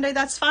with me on Monday,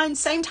 that's fine.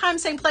 Same time,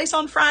 same place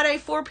on Friday,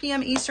 4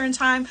 p.m. Eastern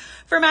time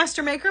for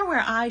Master Maker,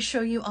 where I show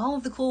you all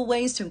of the cool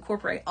ways to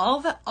incorporate all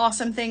the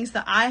awesome things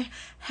that I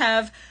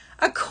have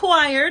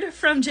acquired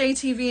from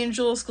JTV and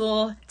Jewel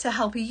School to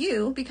help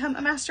you become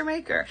a master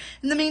maker.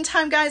 In the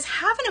meantime, guys,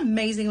 have an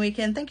amazing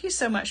weekend. Thank you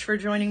so much for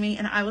joining me,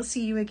 and I will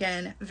see you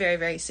again very,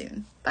 very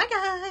soon. Bye,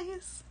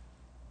 guys.